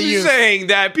rely on the youth. But I am saying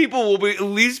that people will at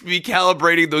least be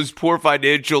calibrating those poor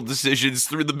financial decisions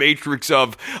through the matrix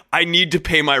of, I need to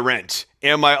pay my rent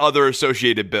and my other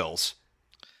associated bills.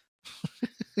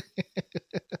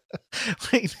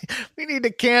 We need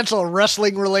to cancel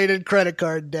wrestling-related credit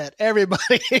card debt.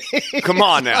 Everybody, come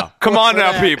on now,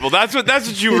 people. That's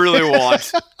what you really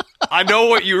want. I know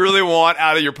what you really want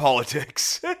out of your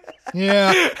politics.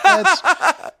 Yeah.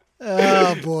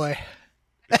 Oh boy.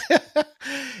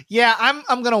 Yeah,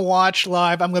 I'm gonna watch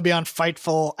live. I'm gonna be on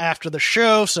Fightful after the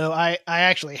show, so I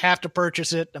actually have to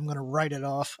purchase it. I'm gonna write it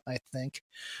off, I think,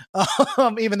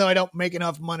 even though I don't make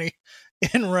enough money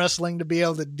in wrestling to be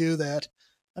able to do that.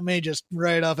 I may just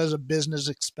write it off as a business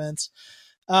expense.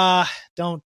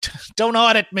 Don't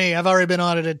audit me. I've already been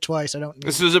audited twice.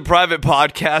 This is a private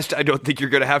podcast. I don't think you're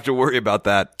going to have to worry about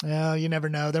that. Well, you never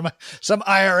know. There might some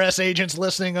IRS agents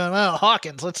listening on, oh,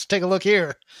 Hawkins, let's take a look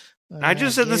here. I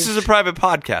just said this is a private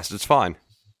podcast. It's fine.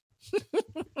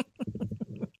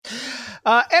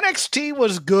 NXT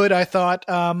was good, I thought.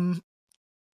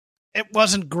 It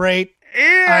wasn't great.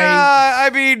 Yeah, I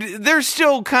mean, they're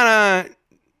still kind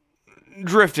of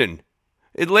drifting.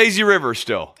 Lazy River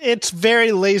still. It's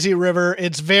very Lazy River.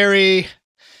 It's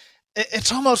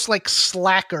almost like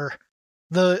Slacker,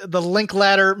 the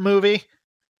Linklater movie,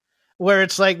 where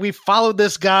it's like we followed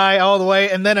this guy all the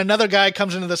way, and then another guy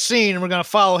comes into the scene, and we're going to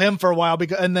follow him for a while,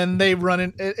 and then they run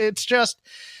in. It's just,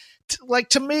 like,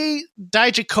 to me,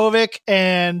 Dijakovic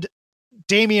and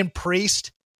Damian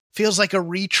Priest feels like a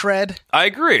retread. I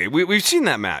agree. We've seen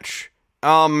that match.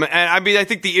 And I mean, I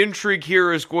think the intrigue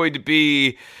here is going to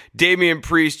be Damian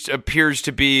Priest appears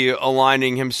to be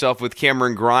aligning himself with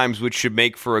Cameron Grimes, which should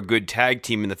make for a good tag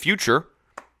team in the future.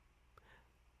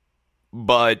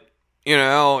 But,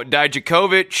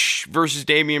 Dijakovic versus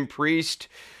Damian Priest,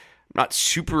 I'm not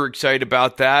super excited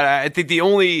about that. I think the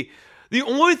only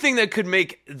thing that could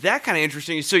make that kind of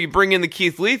interesting is, so you bring in the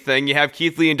Keith Lee thing, you have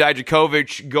Keith Lee and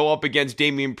Dijakovic go up against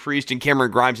Damian Priest and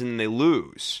Cameron Grimes, and then they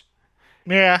lose.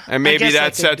 Yeah. And maybe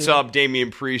that sets up Damian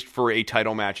Priest for a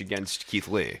title match against Keith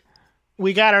Lee.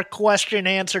 We got our question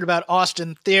answered about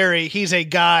Austin Theory. He's a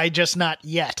guy, just not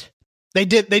yet. They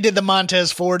did the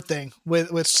Montez Ford thing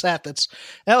with Seth.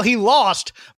 He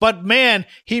lost, but man,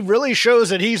 he really shows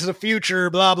that he's the future,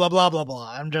 blah, blah, blah, blah,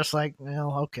 blah. I'm just like,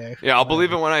 well, okay. Yeah, I'll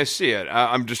believe it when I see it.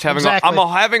 I'm just having I'm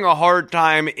having a hard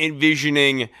time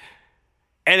envisioning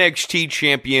NXT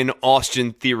champion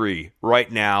Austin Theory right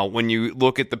now when you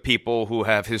look at the people who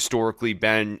have historically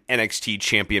been NXT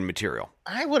champion material.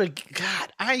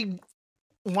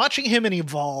 Watching him in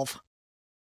Evolve,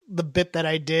 the bit that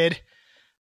I did,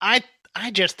 I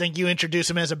just think you introduce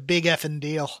him as a big effing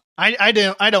deal. I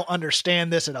don't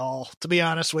understand this at all, to be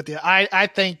honest with you. I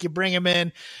think you bring him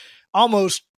in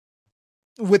almost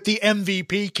with the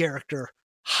MVP character.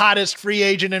 Hottest free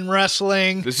agent in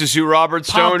wrestling. This is who Robert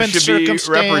Stone should be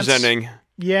representing.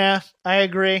 Yeah, I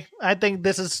agree. I think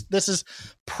this is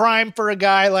prime for a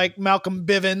guy like Malcolm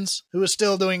Bivens, who is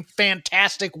still doing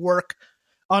fantastic work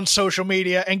on social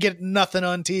media and get nothing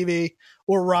on TV,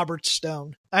 or Robert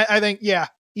Stone. I think, yeah,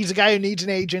 he's a guy who needs an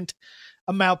agent,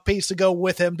 a mouthpiece to go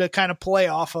with him to kind of play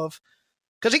off of.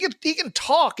 Because he can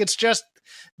talk. It's just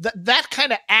that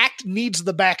kind of act needs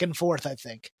the back and forth, I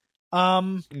think.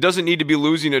 Doesn't need to be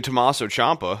losing to Tommaso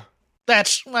Ciampa.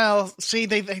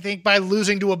 They think by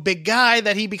losing to a big guy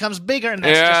that he becomes bigger, and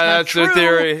that's just not true. Their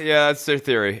theory. Yeah, that's their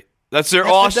theory. That's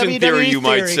Austin theory, you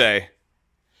might say.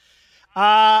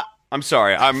 I'm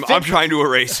sorry. I'm trying to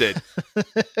erase it.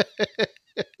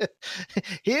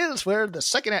 Here's where the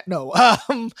second act. No.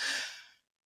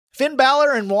 Finn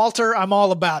Balor and Walter, I'm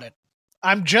all about it.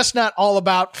 I'm just not all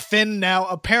about Finn now.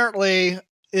 Apparently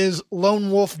is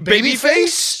Lone Wolf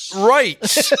babyface? Right.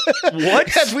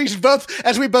 What? As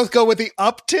we both go with the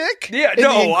uptick? Yeah,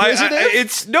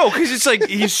 no, because it's like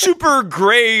he's super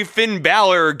gray Finn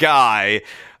Balor guy.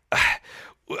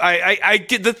 I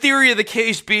get the theory of the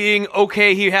case being,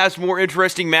 okay, he has more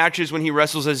interesting matches when he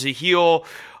wrestles as a heel.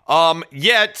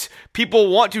 Yet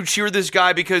people want to cheer this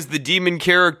guy because the demon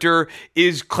character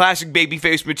is classic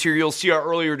babyface material. See our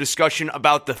earlier discussion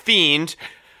about The Fiend.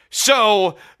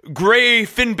 So, gray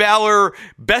Finn Balor,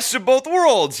 best of both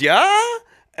worlds, yeah?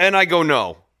 And I go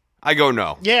no.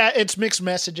 Yeah, it's mixed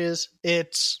messages.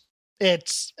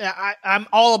 I'm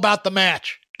all about the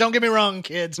match. Don't get me wrong,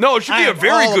 kids. No, it should be a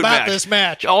very good match. This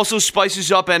match. It also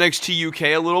spices up NXT UK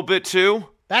a little bit, too.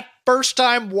 That first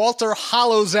time Walter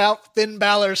hollows out Finn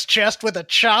Balor's chest with a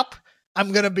chop,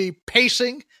 I'm going to be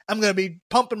pacing. I'm going to be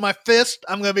pumping my fist.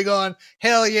 I'm going to be going,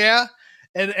 hell yeah.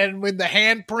 And when the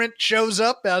handprint shows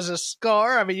up as a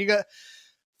scar, I mean, you got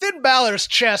Finn Balor's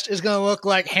chest is going to look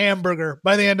like hamburger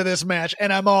by the end of this match,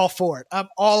 and I'm all for it. I'm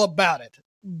all about it.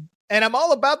 And I'm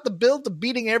all about the build to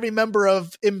beating every member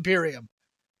of Imperium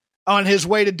on his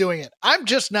way to doing it. I'm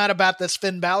just not about this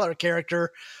Finn Balor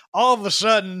character. All of a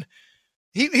sudden,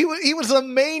 he was the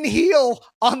main heel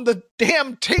on the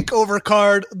damn TakeOver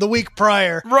card the week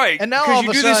prior. Right. And now all of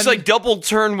a sudden, this like double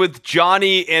turn with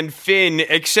Johnny and Finn, but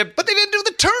they didn't do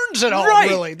the turns at all,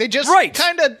 really. They just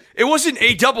kind of... It wasn't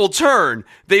a double turn.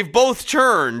 They've both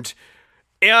turned,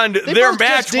 and their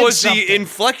match was the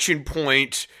inflection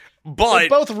point, but... They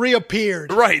both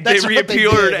reappeared. Right. They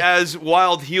reappeared as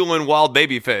wild heel and wild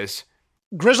babyface.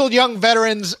 Grizzled Young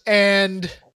Veterans and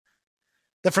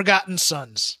the Forgotten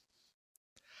Sons.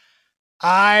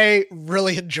 I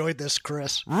really enjoyed this,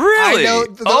 Chris. Really? I know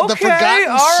the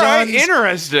Forgotten Sons.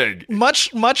 Interesting.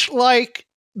 Much like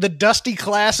the Dusty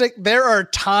Classic, there are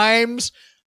times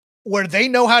where they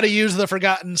know how to use the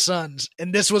Forgotten Sons,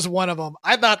 and this was one of them.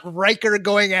 I thought Riker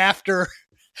going after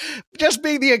just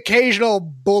being the occasional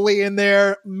bully in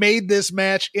there made this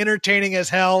match entertaining as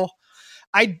hell.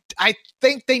 I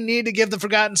think they need to give the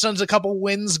Forgotten Sons a couple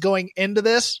wins going into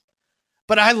this,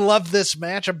 but I love this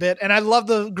match a bit, and I love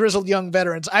the Grizzled Young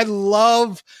Veterans. I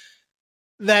love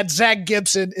that Zach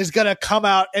Gibson is going to come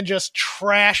out and just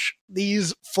trash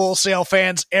these Full Sail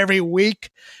fans every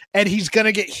week, and he's going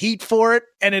to get heat for it,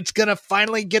 and it's going to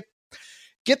finally get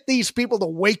these people to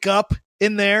wake up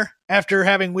in there after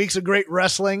having weeks of great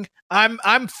wrestling.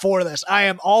 I'm for this. I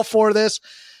am all for this.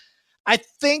 I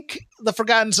think the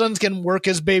Forgotten Sons can work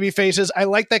as baby faces. I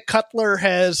like that Cutler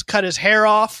has cut his hair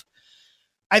off.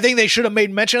 I think they should have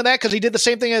made mention of that because he did the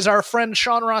same thing as our friend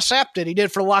Sean Ross Sapp did. He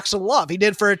did for Locks of Love. He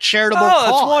did for a charitable cause.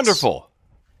 Oh, that's wonderful.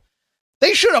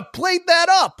 They should have played that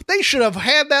up. They should have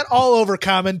had that all over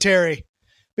commentary.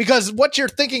 Because what you're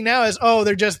thinking now is, oh,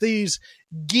 they're just these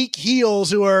geek heels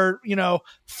who are,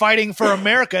 fighting for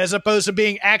America as opposed to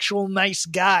being actual nice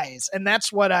guys. And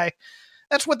that's what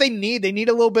they need. They need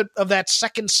a little bit of that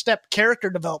second step character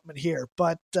development here.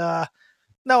 But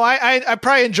no, I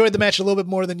probably enjoyed the match a little bit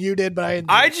more than you did, but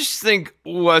I just think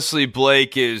Wesley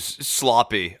Blake is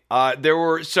sloppy. There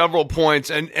were several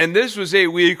points, and this was a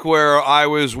week where I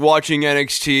was watching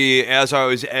NXT as I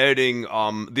was editing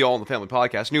the All in the Family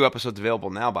podcast. New episodes available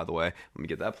now, by the way. Let me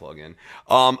get that plug in.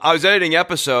 I was editing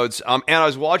episodes, and I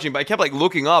was watching, but I kept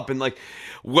looking up and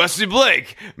Wesley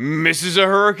Blake misses a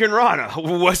Hurricane Rana.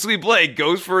 Wesley Blake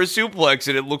goes for a suplex,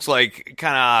 and it looks like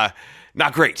kind of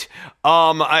not great.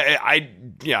 I'm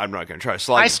not going to try to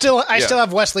slide. I still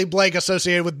have Wesley Blake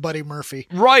associated with Buddy Murphy.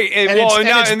 Right.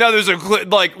 And now there's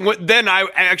then I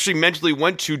actually mentally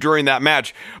went to during that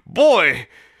match, boy,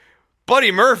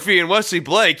 Buddy Murphy and Wesley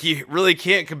Blake, you really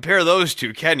can't compare those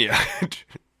two, can you?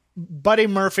 Buddy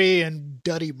Murphy and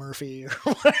Duddy Murphy.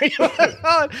 Or whatever you want to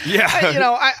call it. Yeah.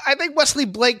 I think Wesley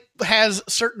Blake has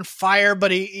certain fire,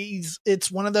 but it's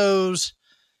one of those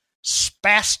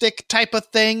spastic type of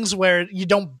things where you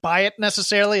don't buy it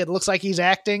necessarily. It looks like he's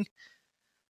acting.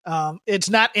 It's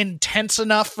not intense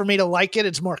enough for me to like it.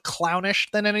 It's more clownish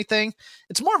than anything.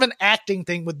 It's more of an acting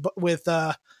thing with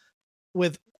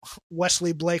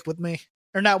Wesley Blake with me.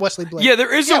 Or not Wesley Blake. Yeah,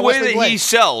 there is a way Wesley that Blake. he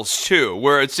sells too,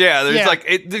 where it's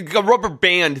there's a rubber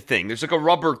band thing. There's a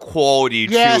rubber quality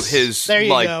to his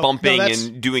bumping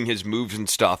and doing his moves and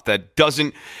stuff that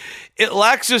doesn't. It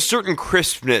lacks a certain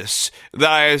crispness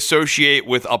that I associate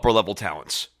with upper level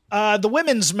talents. The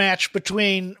women's match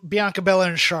between Bianca Belair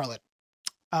and Charlotte,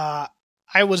 I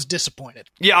was disappointed.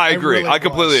 Yeah, I agree. Really I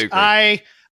completely agree.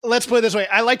 Let's put it this way.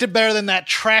 I liked it better than that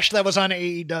trash that was on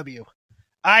AEW.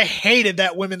 I hated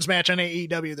that women's match on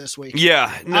AEW this week.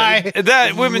 Yeah.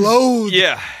 That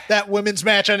women's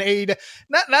match on AEW.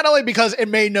 Not only because it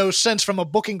made no sense from a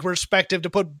booking perspective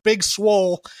to put Big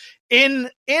Swole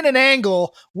in an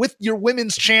angle with your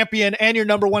women's champion and your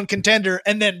number one contender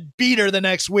and then beat her the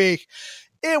next week.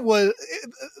 It was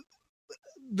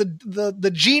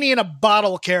the genie in a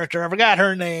bottle character. I forgot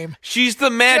her name. She's the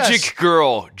magic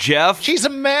girl, Jeff. She's a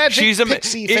magic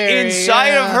pixie fairy.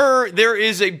 Inside of her, there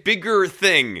is a bigger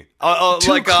thing,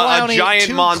 like a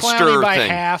giant monster by thing.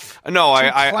 Half. No,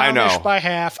 I know. By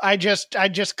half. I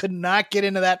just could not get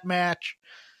into that match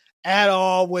at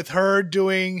all with her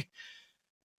doing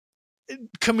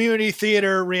community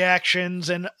theater reactions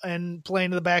and playing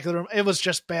to the back of the room. It was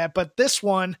just bad. But this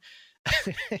one,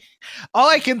 all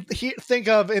I can think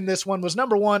of in this one was,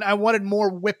 number one, I wanted more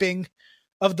whipping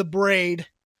of the braid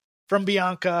from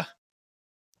Bianca.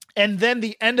 And then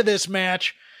the end of this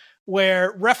match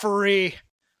where referee,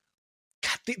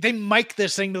 they mic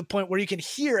this thing to the point where you can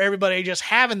hear everybody just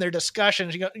having their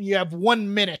discussions. You have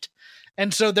 1 minute.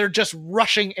 And so they're just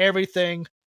rushing everything,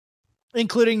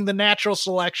 including the natural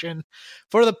selection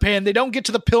for the pin. They don't get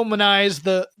to the Pillmanize,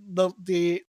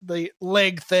 the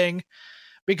leg thing,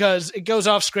 because it goes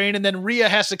off screen, and then Rhea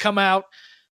has to come out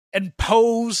and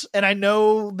pose. And I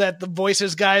know that the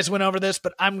Voices guys went over this,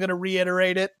 but I'm going to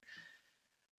reiterate it.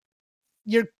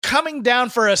 You're coming down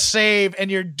for a save and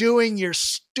you're doing your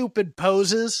stupid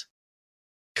poses.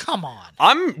 Come on.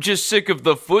 I'm just sick of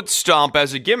the foot stomp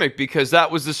as a gimmick because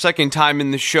that was the second time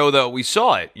in the show that we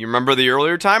saw it. You remember the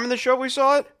earlier time in the show we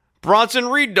saw it? Bronson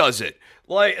Reed does it.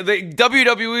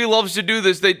 WWE loves to do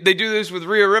this. They do this with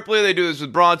Rhea Ripley. They do this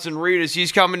with Bronson Reed as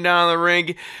he's coming down the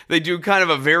ring. They do kind of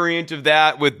a variant of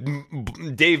that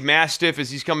with Dave Mastiff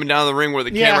as he's coming down the ring where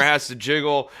the camera has to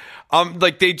jiggle.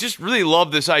 They just really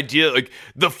love this idea,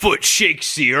 the foot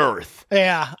shakes the earth.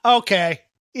 Yeah. Okay.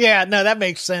 Yeah. No, that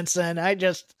makes sense. Then I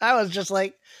was just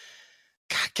like,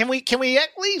 can we at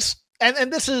least?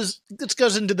 And this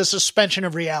goes into the suspension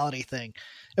of reality thing.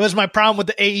 It was my problem with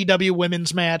the AEW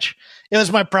women's match. It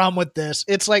was my problem with this.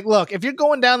 It's like, look, if you're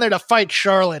going down there to fight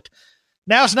Charlotte,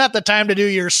 now's not the time to do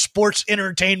your sports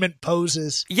entertainment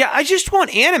poses. Yeah, I just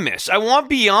want animus. I want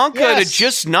Bianca to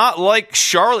just not like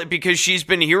Charlotte because she's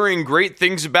been hearing great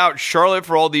things about Charlotte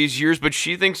for all these years, but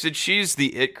she thinks that she's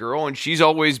the it girl, and she's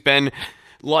always been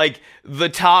like the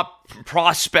top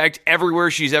prospect everywhere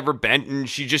she's ever been, and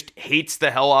she just hates the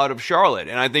hell out of Charlotte.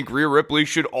 And I think Rhea Ripley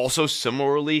should also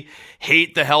similarly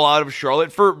hate the hell out of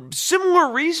Charlotte for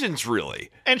similar reasons,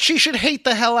 really. And she should hate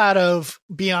the hell out of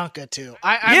Bianca too.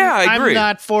 I agree. I'm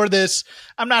not for this.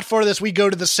 We go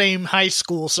to the same high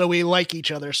school, so we like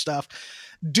each other stuff.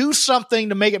 Do something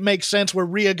to make it make sense where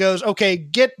Rhea goes, okay,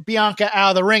 get Bianca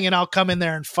out of the ring and I'll come in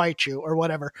there and fight you or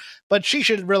whatever. But she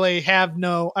should really have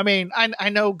no, I mean, I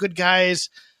know good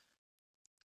guys,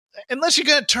 unless you're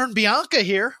going to turn Bianca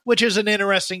here, which is an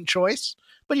interesting choice,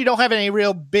 but you don't have any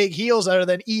real big heels other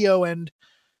than Io and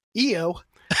Io.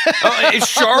 It's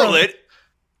Charlotte.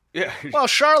 Yeah. Well,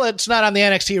 Charlotte's not on the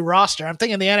NXT roster. I'm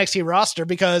thinking the NXT roster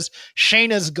because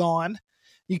Shayna's gone.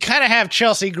 You kind of have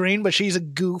Chelsea Green, but she's a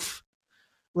goof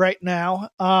right now.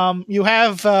 You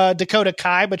have Dakota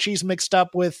Kai, but she's mixed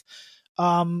up with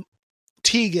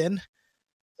Tegan.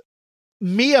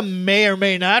 Mia may or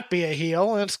may not be a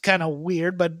heel. It's kind of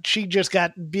weird, but she just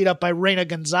got beat up by Raquel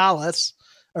Gonzalez.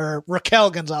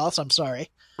 I'm sorry.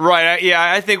 Right.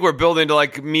 I think we're building to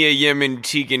like Mia Yim and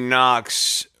Tegan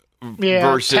Knox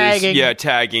versus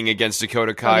tagging against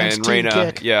Dakota Kai and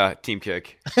Reina. Yeah, Team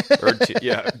Kick. Or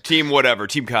Team whatever,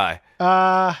 Team Kai.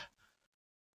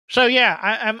 So yeah,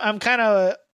 I'm kind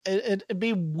of. It'd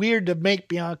be weird to make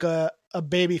Bianca a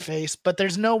babyface, but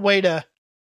there's no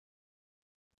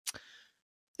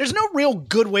real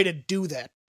good way to do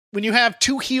that when you have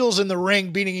two heels in the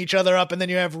ring beating each other up, and then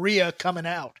you have Rhea coming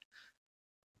out.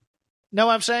 Know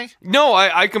what I'm saying? No,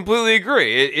 I completely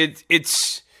agree.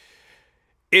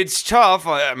 It's tough.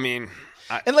 I mean,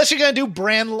 unless you're going to do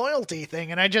brand loyalty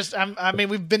thing. And I mean,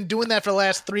 we've been doing that for the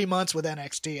last 3 months with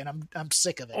NXT, and I'm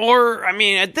sick of it. Or, I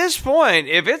mean, at this point,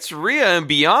 if it's Rhea and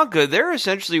Bianca, they're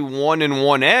essentially 1 and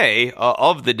 1A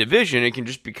of the division. It can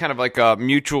just be kind of like a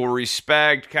mutual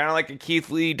respect, kind of like a Keith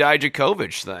Lee,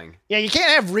 Dijakovic thing. Yeah, you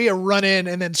can't have Rhea run in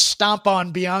and then stomp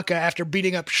on Bianca after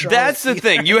beating up Charlotte. That's the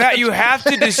thing. You have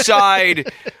to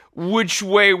decide which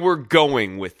way we're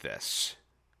going with this.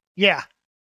 Yeah.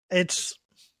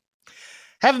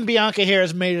 Having Bianca here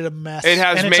has made it a mess. It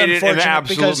has made it an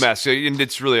absolute mess, and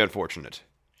it's really unfortunate.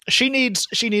 She needs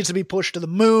to be pushed to the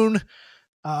moon.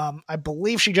 I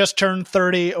believe she just turned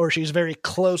 30, or she's very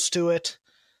close to it.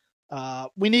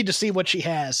 We need to see what she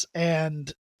has,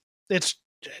 and it's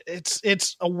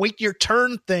a wait your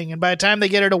turn thing. And by the time they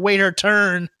get her to wait her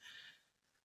turn,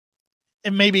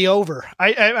 it may be over.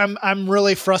 I'm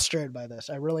really frustrated by this.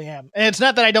 I really am. And it's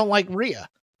not that I don't like Rhea,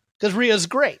 because Rhea's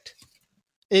great.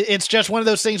 It's just one of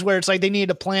those things where it's like they need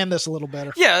to plan this a little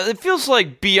better. Yeah, it feels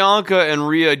like Bianca and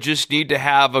Rhea just need to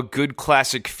have a good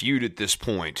classic feud at this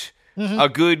point. Mm-hmm. A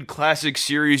good classic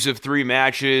series of 3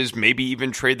 matches, maybe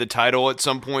even trade the title at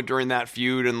some point during that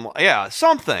feud. And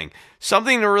something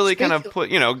to really kind of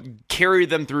carry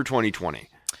them through 2020.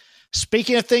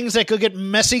 Speaking of things that could get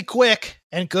messy quick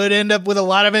and could end up with a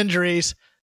lot of injuries,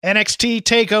 NXT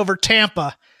TakeOver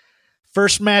Tampa.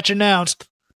 First match announced.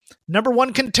 Number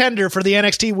 1 contender for the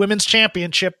NXT Women's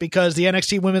Championship, because the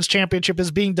NXT Women's Championship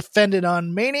is being defended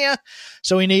on Mania.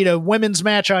 So we need a women's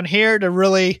match on here to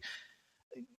really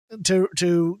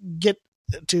to get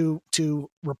to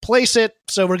replace it.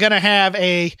 So we're going to have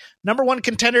a number 1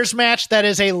 contenders match that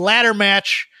is a ladder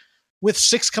match with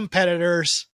 6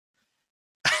 competitors.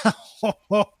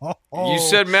 You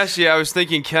said messy. I was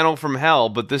thinking Kennel from Hell,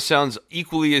 but this sounds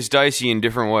equally as dicey in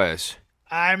different ways.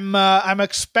 I'm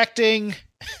expecting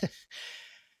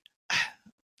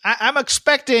I'm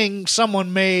expecting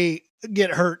someone may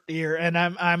get hurt here, and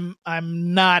I'm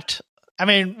not. I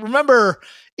mean, remember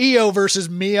Io versus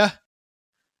Mia,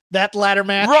 that ladder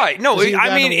match, right? No,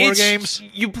 I mean,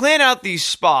 you plan out these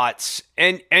spots,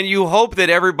 and you hope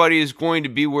that everybody is going to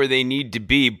be where they need to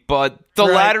be, but the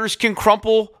ladders can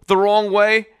crumple the wrong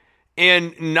way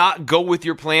and not go with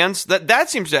your plans. That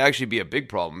seems to actually be a big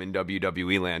problem in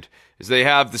WWE land, is they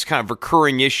have this kind of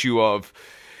recurring issue of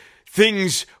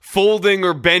things folding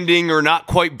or bending or not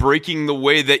quite breaking the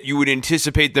way that you would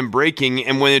anticipate them breaking,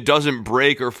 and when it doesn't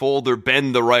break or fold or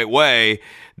bend the right way,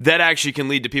 that actually can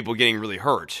lead to people getting really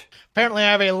hurt. apparently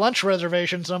I have a lunch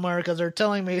reservation somewhere because they're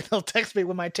telling me they'll text me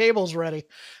when my table's ready.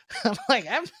 I'm like,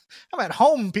 I'm at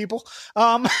home, people.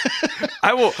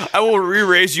 I will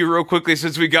re-raise you real quickly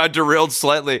since we got derailed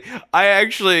slightly. I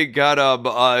actually got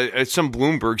some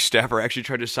Bloomberg staffer actually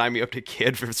tried to sign me up to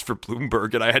canvas for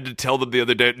Bloomberg, and I had to tell them the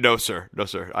other day, no sir,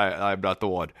 I'm not the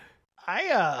one.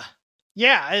 I'd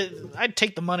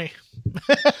take the money.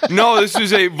 No, this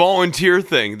is a volunteer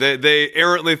thing. They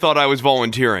errantly thought I was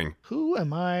volunteering. Who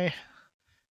am I?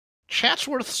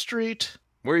 Chatsworth Street.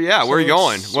 Where are you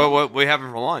going? What we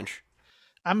having for lunch?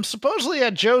 I'm supposedly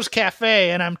at Joe's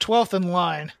Cafe, and I'm 12th in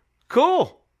line.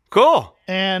 Cool.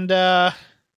 And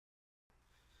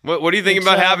what are you thinking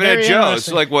about having at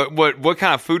Joe's? Like what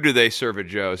kind of food do they serve at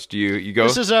Joe's? Do you go?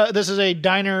 This is a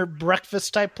diner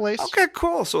breakfast type place. Okay,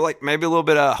 cool. So like maybe a little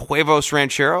bit of huevos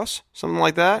rancheros, something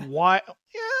like that. Why?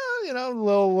 Yeah,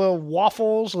 little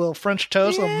waffles, a little French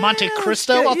toast, a little Monte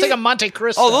Cristo. I'll take a Monte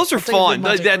Cristo. Oh, those are fun.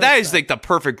 That is like the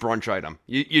perfect brunch item.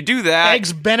 You do that.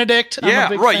 Eggs Benedict.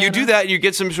 Yeah, right. You do that and you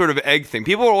get some sort of egg thing.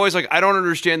 People are always like, I don't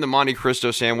understand the Monte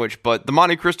Cristo sandwich, but the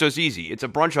Monte Cristo is easy. It's a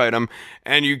brunch item,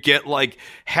 and you get like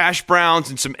hash browns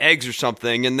and some eggs or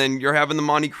something, and then you're having the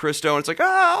Monte Cristo, and it's like,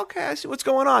 oh, okay, I see what's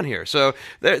going on here. So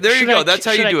there you go. That's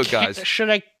how you do it, guys. Should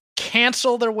I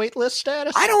cancel their waitlist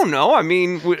status? I don't know. I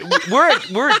mean, we're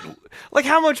like,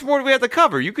 how much more do we have to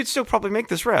cover? You could still probably make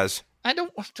this res. I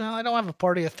don't have a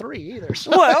party of 3 either.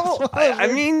 So well, I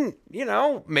mean,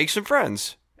 make some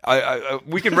friends.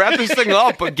 We can wrap this thing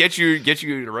up, but get you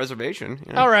a reservation.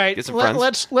 All right, get some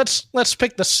friends. Let's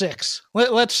pick the 6.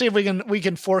 Let's see if we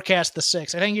can forecast the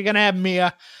 6. I think you're gonna have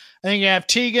Mia. I think you have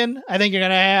Tegan. I think you're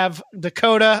gonna have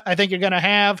Dakota. I think you're gonna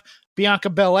have Bianca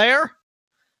Belair.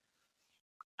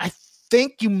 I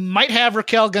think you might have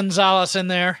Raquel Gonzalez in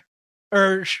there,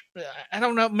 or I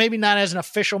don't know, maybe not as an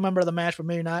official member of the match, but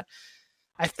maybe not.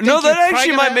 That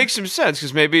actually might make some sense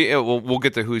because maybe we'll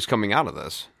get to who's coming out of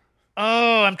this.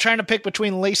 Oh, I'm trying to pick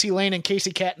between Lacey Lane and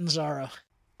Kacy Catanzaro.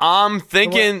 I'm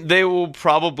thinking they will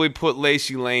probably put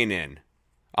Lacey Lane in.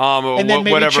 And then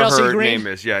maybe whatever Chelsea her Green? name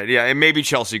is. Yeah, and maybe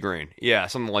Chelsea Green. Yeah,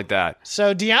 something like that.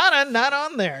 So Deonna not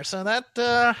on there. So that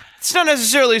it's not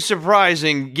necessarily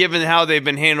surprising given how they've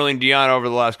been handling Deonna over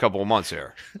the last couple of months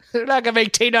here. They're not going to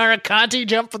make Taynara Conti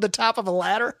jump from the top of a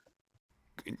ladder?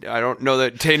 I don't know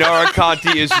that Taynara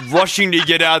Conti is rushing to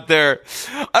get out there.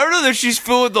 I don't know that she's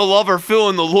feeling the love or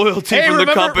feeling the loyalty from the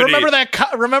company.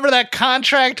 Remember that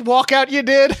contract walkout you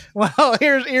did? Well,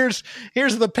 here's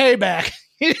the payback.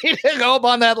 You need to go up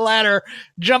on that ladder,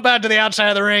 jump out to the outside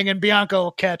of the ring, and Bianca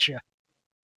will catch you.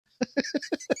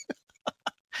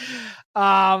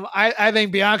 I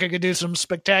think Bianca could do some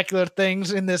spectacular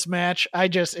things in this match.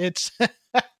 It's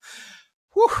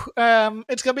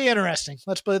gonna be interesting.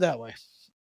 Let's put it that way.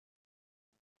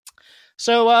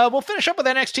 So we'll finish up with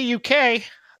NXT UK.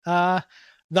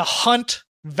 The Hunt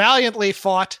valiantly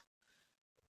fought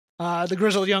the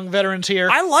Grizzled Young Veterans here.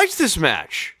 I liked this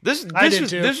match. This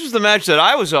was the match that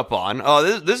I was up on.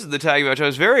 This is the tag match I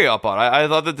was very up on. I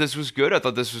thought that this was good. I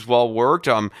thought this was well worked.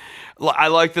 I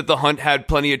like that the Hunt had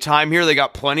plenty of time here. They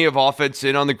got plenty of offense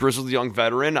in on the Grizzled Young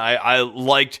Veteran. I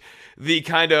liked the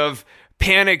kind of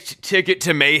panicked ticket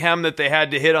to mayhem that they had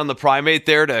to hit on the Primate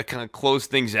there to kind of close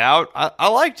things out. I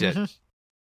liked it. Mm-hmm.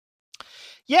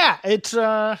 Yeah, it's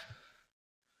I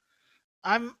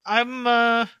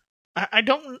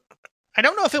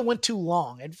don't know if it went too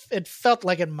long. It felt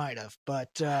like it might have, but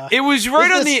it was right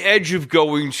on the edge of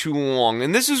going too long.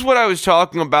 And this is what I was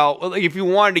talking about. Like, if you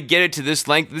wanted to get it to this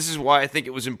length, this is why I think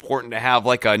it was important to have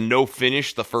like a no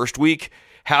finish the first week.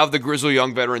 Have the Grizzled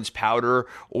Young Veterans powder,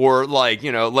 or let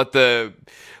the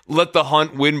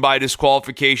Hunt win by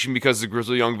disqualification because the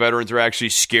Grizzled Young Veterans are actually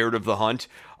scared of the Hunt.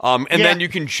 Then you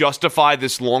can justify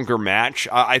this longer match.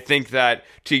 I think that,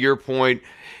 to your point,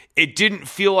 it didn't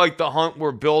feel like the Hunt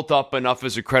were built up enough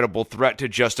as a credible threat to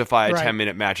justify a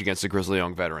 10-minute match against the Grizzled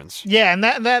Young Veterans. Yeah, and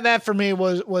that for me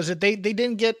was that they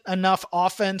didn't get enough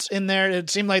offense in there. It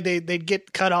seemed like they'd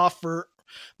get cut off for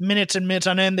minutes and minutes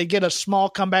on end. They get a small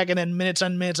comeback and then minutes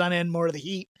and minutes on end, more of the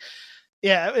heat.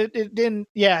 Yeah, it didn't.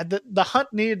 Yeah, the Hunt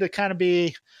needed to kind of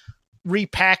be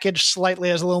repackaged slightly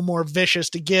as a little more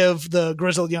vicious to give the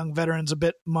Grizzled Young Veterans a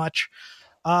bit much.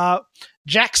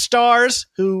 Jack Stars,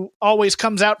 who always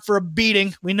comes out for a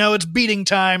beating. We know it's beating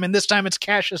time, and this time it's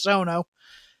Cassius Ohno.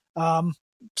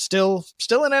 Still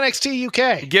in NXT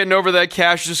UK. Getting over that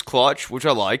Cassius clutch, which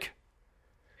I like.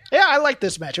 Yeah, I like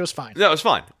this match. It was fine. No, it was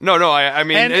fine. No, I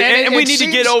mean, and we need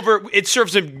to get over. It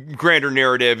serves a grander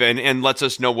narrative and lets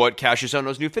us know what Cassius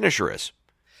Ohno's new finisher is.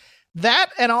 That,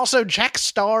 and also Jack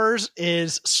Stars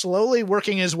is slowly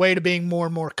working his way to being more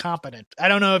and more competent. I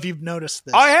don't know if you've noticed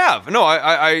this. I have. No,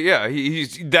 yeah,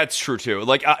 he's that's true too.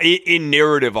 Like in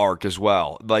narrative arc as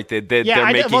well. Like they're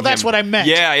making well, that's what I meant.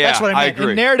 Yeah, that's what I meant.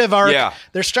 agree. In narrative arc,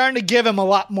 they're starting to give him a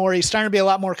lot more. He's starting to be a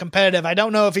lot more competitive. I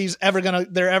don't know if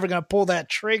they're ever gonna pull that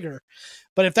trigger.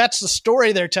 But if that's the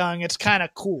story they're telling, it's kind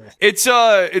of cool. It's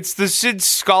the Sid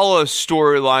Scala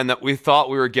storyline that we thought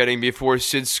we were getting before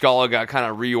Sid Scala got kind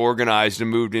of reorganized and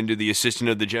moved into the assistant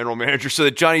of the general manager so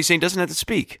that Johnny Saint doesn't have to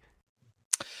speak.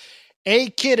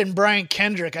 A-Kid and Brian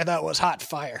Kendrick, I thought was hot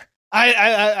fire.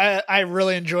 I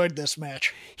really enjoyed this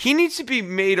match. He needs to be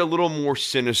made a little more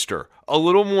sinister, a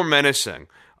little more menacing.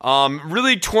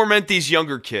 Really torment these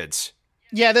younger kids.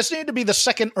 Yeah, this needed to be the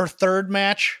second or third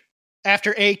match.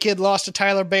 After A-Kid lost to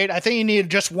Tyler Bate, I think he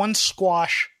needed just one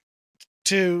squash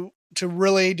to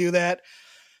really do that.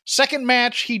 Second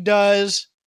match, he does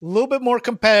a little bit more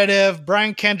competitive.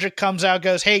 Brian Kendrick comes out,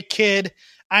 goes, "Hey, kid,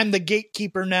 I'm the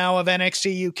gatekeeper now of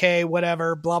NXT UK,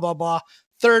 whatever, blah, blah, blah."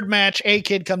 Third match,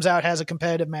 A-Kid comes out, has a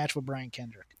competitive match with Brian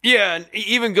Kendrick. Yeah, and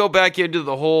even go back into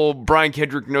the whole Brian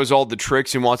Kendrick knows all the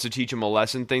tricks and wants to teach him a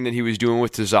lesson thing that he was doing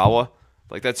with Tozawa.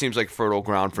 Like, that seems like fertile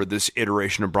ground for this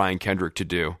iteration of Brian Kendrick to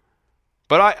do.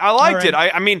 But I liked it.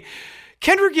 I mean,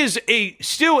 Kendrick is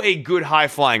still a good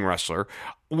high-flying wrestler.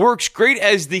 Works great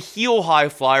as the heel high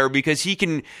flyer because he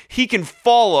can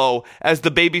follow as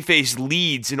the babyface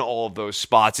leads in all of those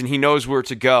spots, and he knows where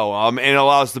to go. And it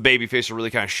allows the babyface to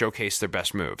really kind of showcase their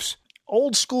best moves.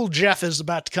 Old school Jeff is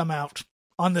about to come out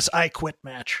on this I Quit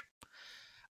match.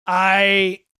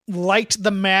 I liked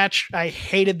the match. I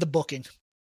hated the booking.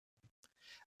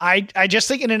 I just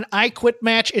think in an I Quit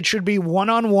match, it should be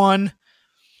one-on-one.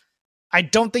 I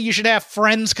don't think you should have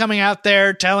friends coming out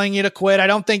there telling you to quit. I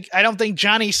don't think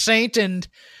Johnny Saint and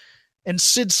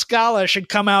Sid Scala should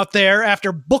come out there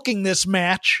after booking this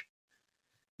match.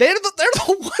 They're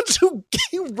the ones who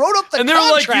wrote up the contract. And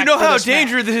they're like, you know how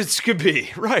dangerous match. This could be,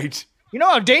 right? You know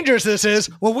how dangerous this is?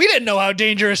 Well, we didn't know how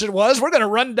dangerous it was. We're going to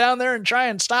run down there and try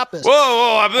and stop this.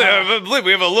 Whoa, I believe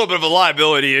we have a little bit of a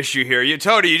liability issue here.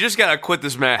 Tony, you just got to quit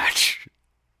this match.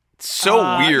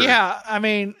 So weird. Yeah, I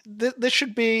mean, this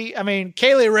should be. I mean,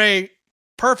 Kaylee Ray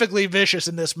perfectly vicious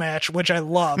in this match, which I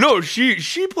love. No,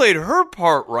 she played her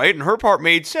part right, and her part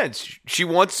made sense. She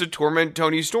wants to torment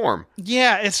Toni Storm.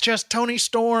 Yeah, it's just Toni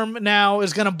Storm now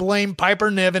is going to blame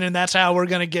Piper Niven, and that's how we're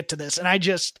going to get to this. And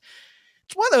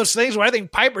it's one of those things where I think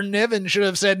Piper Niven should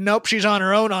have said, nope, she's on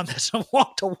her own on this and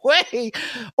walked away,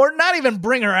 or not even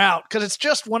bring her out, because it's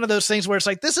just one of those things where it's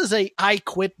like, this is a I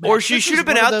Quit match. Or she should have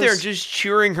been out there just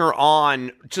cheering her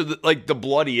on to the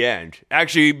bloody end,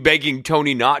 actually begging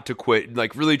Toni not to quit,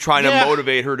 like really trying to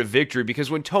motivate her to victory,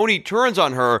 because when Toni turns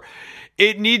on her,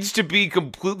 it needs to be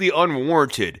completely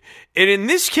unwarranted. And in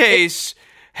this case...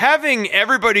 having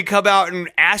everybody come out and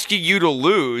asking you to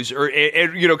lose, or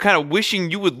kind of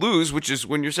wishing you would lose, which is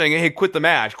when you're saying, "Hey, quit the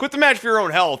match." Quit the match for your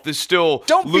own health is still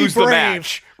lose the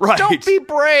match. Right? Don't be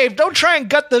brave. Don't try and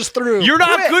gut this through. You're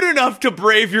not good enough to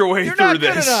brave your way through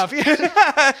this. You're not good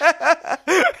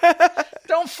enough.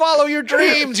 Don't follow your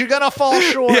dreams. You're gonna fall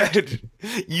short. Yeah.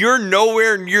 You're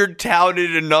nowhere near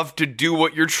talented enough to do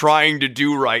what you're trying to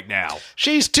do right now.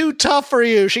 She's too tough for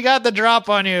you. She got the drop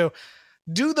on you.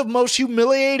 Do the most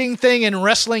humiliating thing in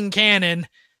wrestling canon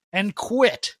and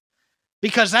quit.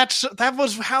 Because that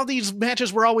was how these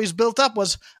matches were always built up,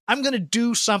 was I'm going to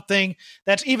do something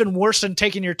that's even worse than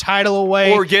taking your title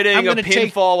away. Or getting a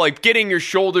pinfall, like getting your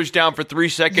shoulders down for 3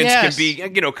 seconds can be,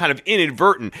 kind of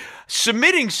inadvertent.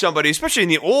 Submitting somebody, especially in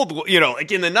the old,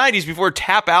 like in the 90s before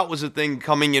tap out was a thing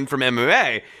coming in from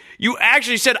MMA, you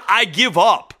actually said, I give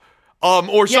up,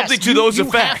 or something to those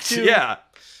effects.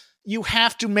 You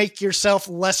have to make yourself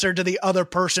lesser to the other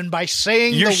person by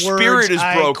saying your the words, spirit is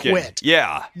I broken. quit.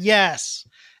 Yeah. Yes.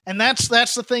 And that's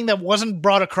the thing that wasn't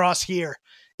brought across here.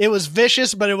 It was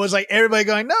vicious, but it was like everybody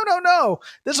going, no.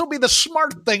 This will be the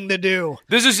smart thing to do.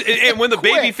 This is, and when the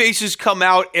baby faces come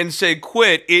out and say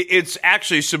quit, it's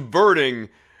actually subverting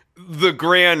the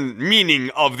grand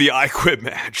meaning of the I Quit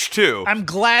match, too. I'm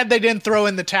glad they didn't throw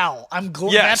in the towel. I'm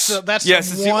glad. Yes. That's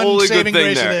it's one the only saving good thing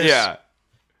grace there. of this. Yeah.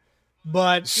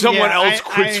 But someone else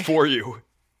quits for you.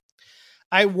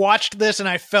 I watched this and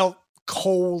I felt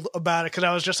cold about it because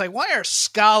I was just like, why are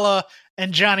Scala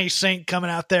and Johnny Saint coming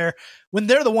out there when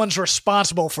they're the ones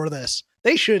responsible for this?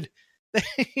 They should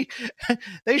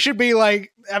be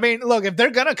like, I mean, look, if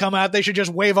they're going to come out, they should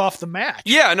just wave off the match.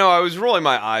 Yeah, no, I was rolling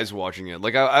my eyes watching it.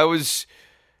 Like, I was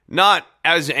not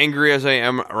as angry as I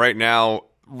am right now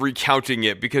recounting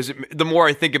it, because the more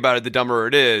I think about it, the dumber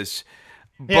it is.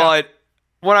 But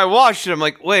when I watched it, I'm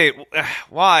like, wait,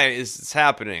 why is this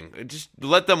happening? Just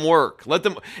let them work. Let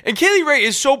them. And Kaylee Ray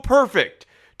is so perfect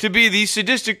to be the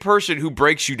sadistic person who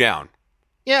breaks you down.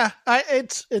 Yeah,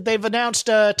 they've announced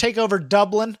TakeOver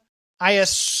Dublin. I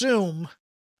assume.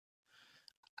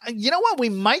 You know what we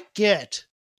might get?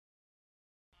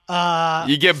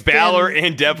 You get Balor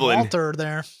and Devlin. Walter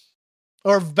there.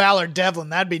 Or Balor Devlin.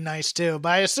 That'd be nice too. But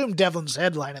I assume Devlin's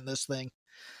headlining this thing.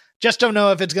 Just don't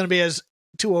know if it's going to be as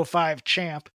 205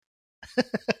 champ.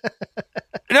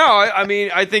 No, I mean,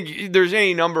 I think there's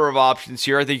any number of options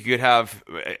here. I think you could have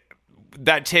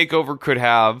that TakeOver could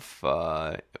have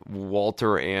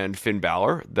Walter and Finn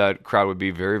Balor. That crowd would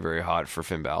be very, very hot for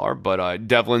Finn Balor. But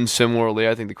Devlin, similarly,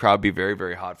 I think the crowd would be very,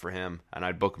 very hot for him. And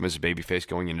I'd book him as a babyface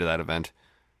going into that event.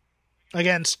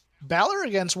 Against Balor or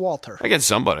against Walter? Against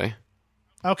somebody.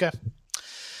 Okay.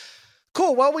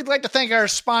 Cool. Well, we'd like to thank our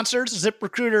sponsors,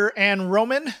 ZipRecruiter and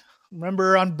Roman.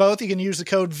 Remember, on both, you can use the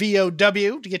code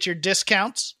VOW to get your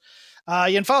discounts.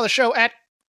 You can follow the show at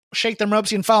Shake Them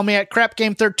Ropes. You can follow me at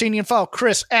CrapGame13. You can follow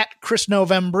Chris at Chris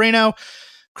Novembrino.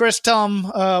 Chris, tell them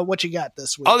what you got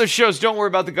this week. Other shows, Don't Worry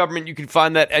About the Government. You can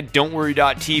find that at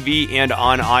don'tworry.tv and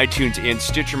on iTunes and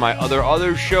Stitcher. My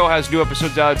other show has new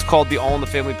episodes out. It's called the All in the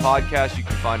Family Podcast. You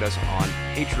can find us on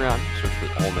Patreon. Search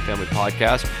for All in the Family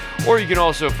Podcast. Or you can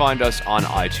also find us on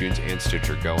iTunes and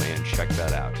Stitcher. Go and check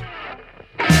that out.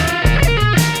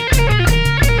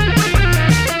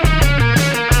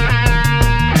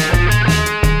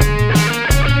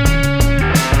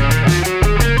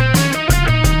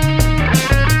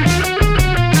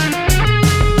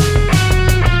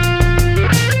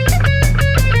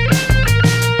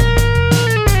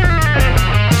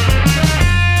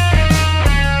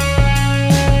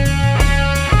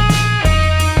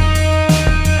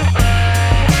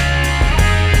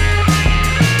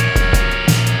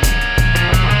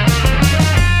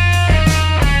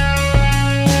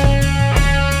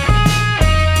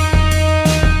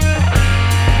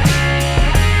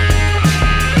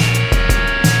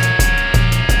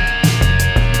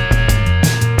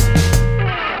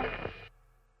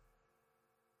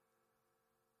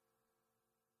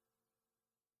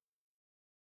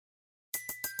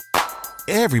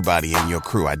 Everybody in your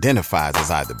crew identifies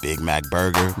as either Big Mac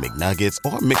Burger, McNuggets,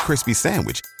 or McCrispy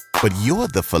Sandwich. But you're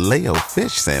the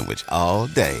Filet-O-Fish Sandwich all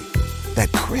day.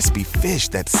 That crispy fish,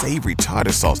 that savory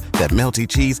tartar sauce, that melty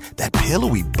cheese, that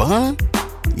pillowy bun.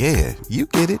 Yeah, you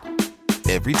get it.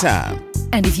 Every time.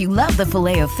 And if you love the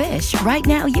Filet-O-Fish, right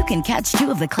now you can catch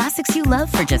two of the classics you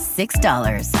love for just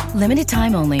 $6. Limited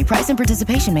time only. Price and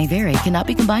participation may vary. Cannot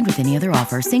be combined with any other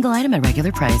offer. Single item at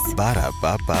regular price.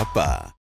 Ba-da-ba-ba-ba.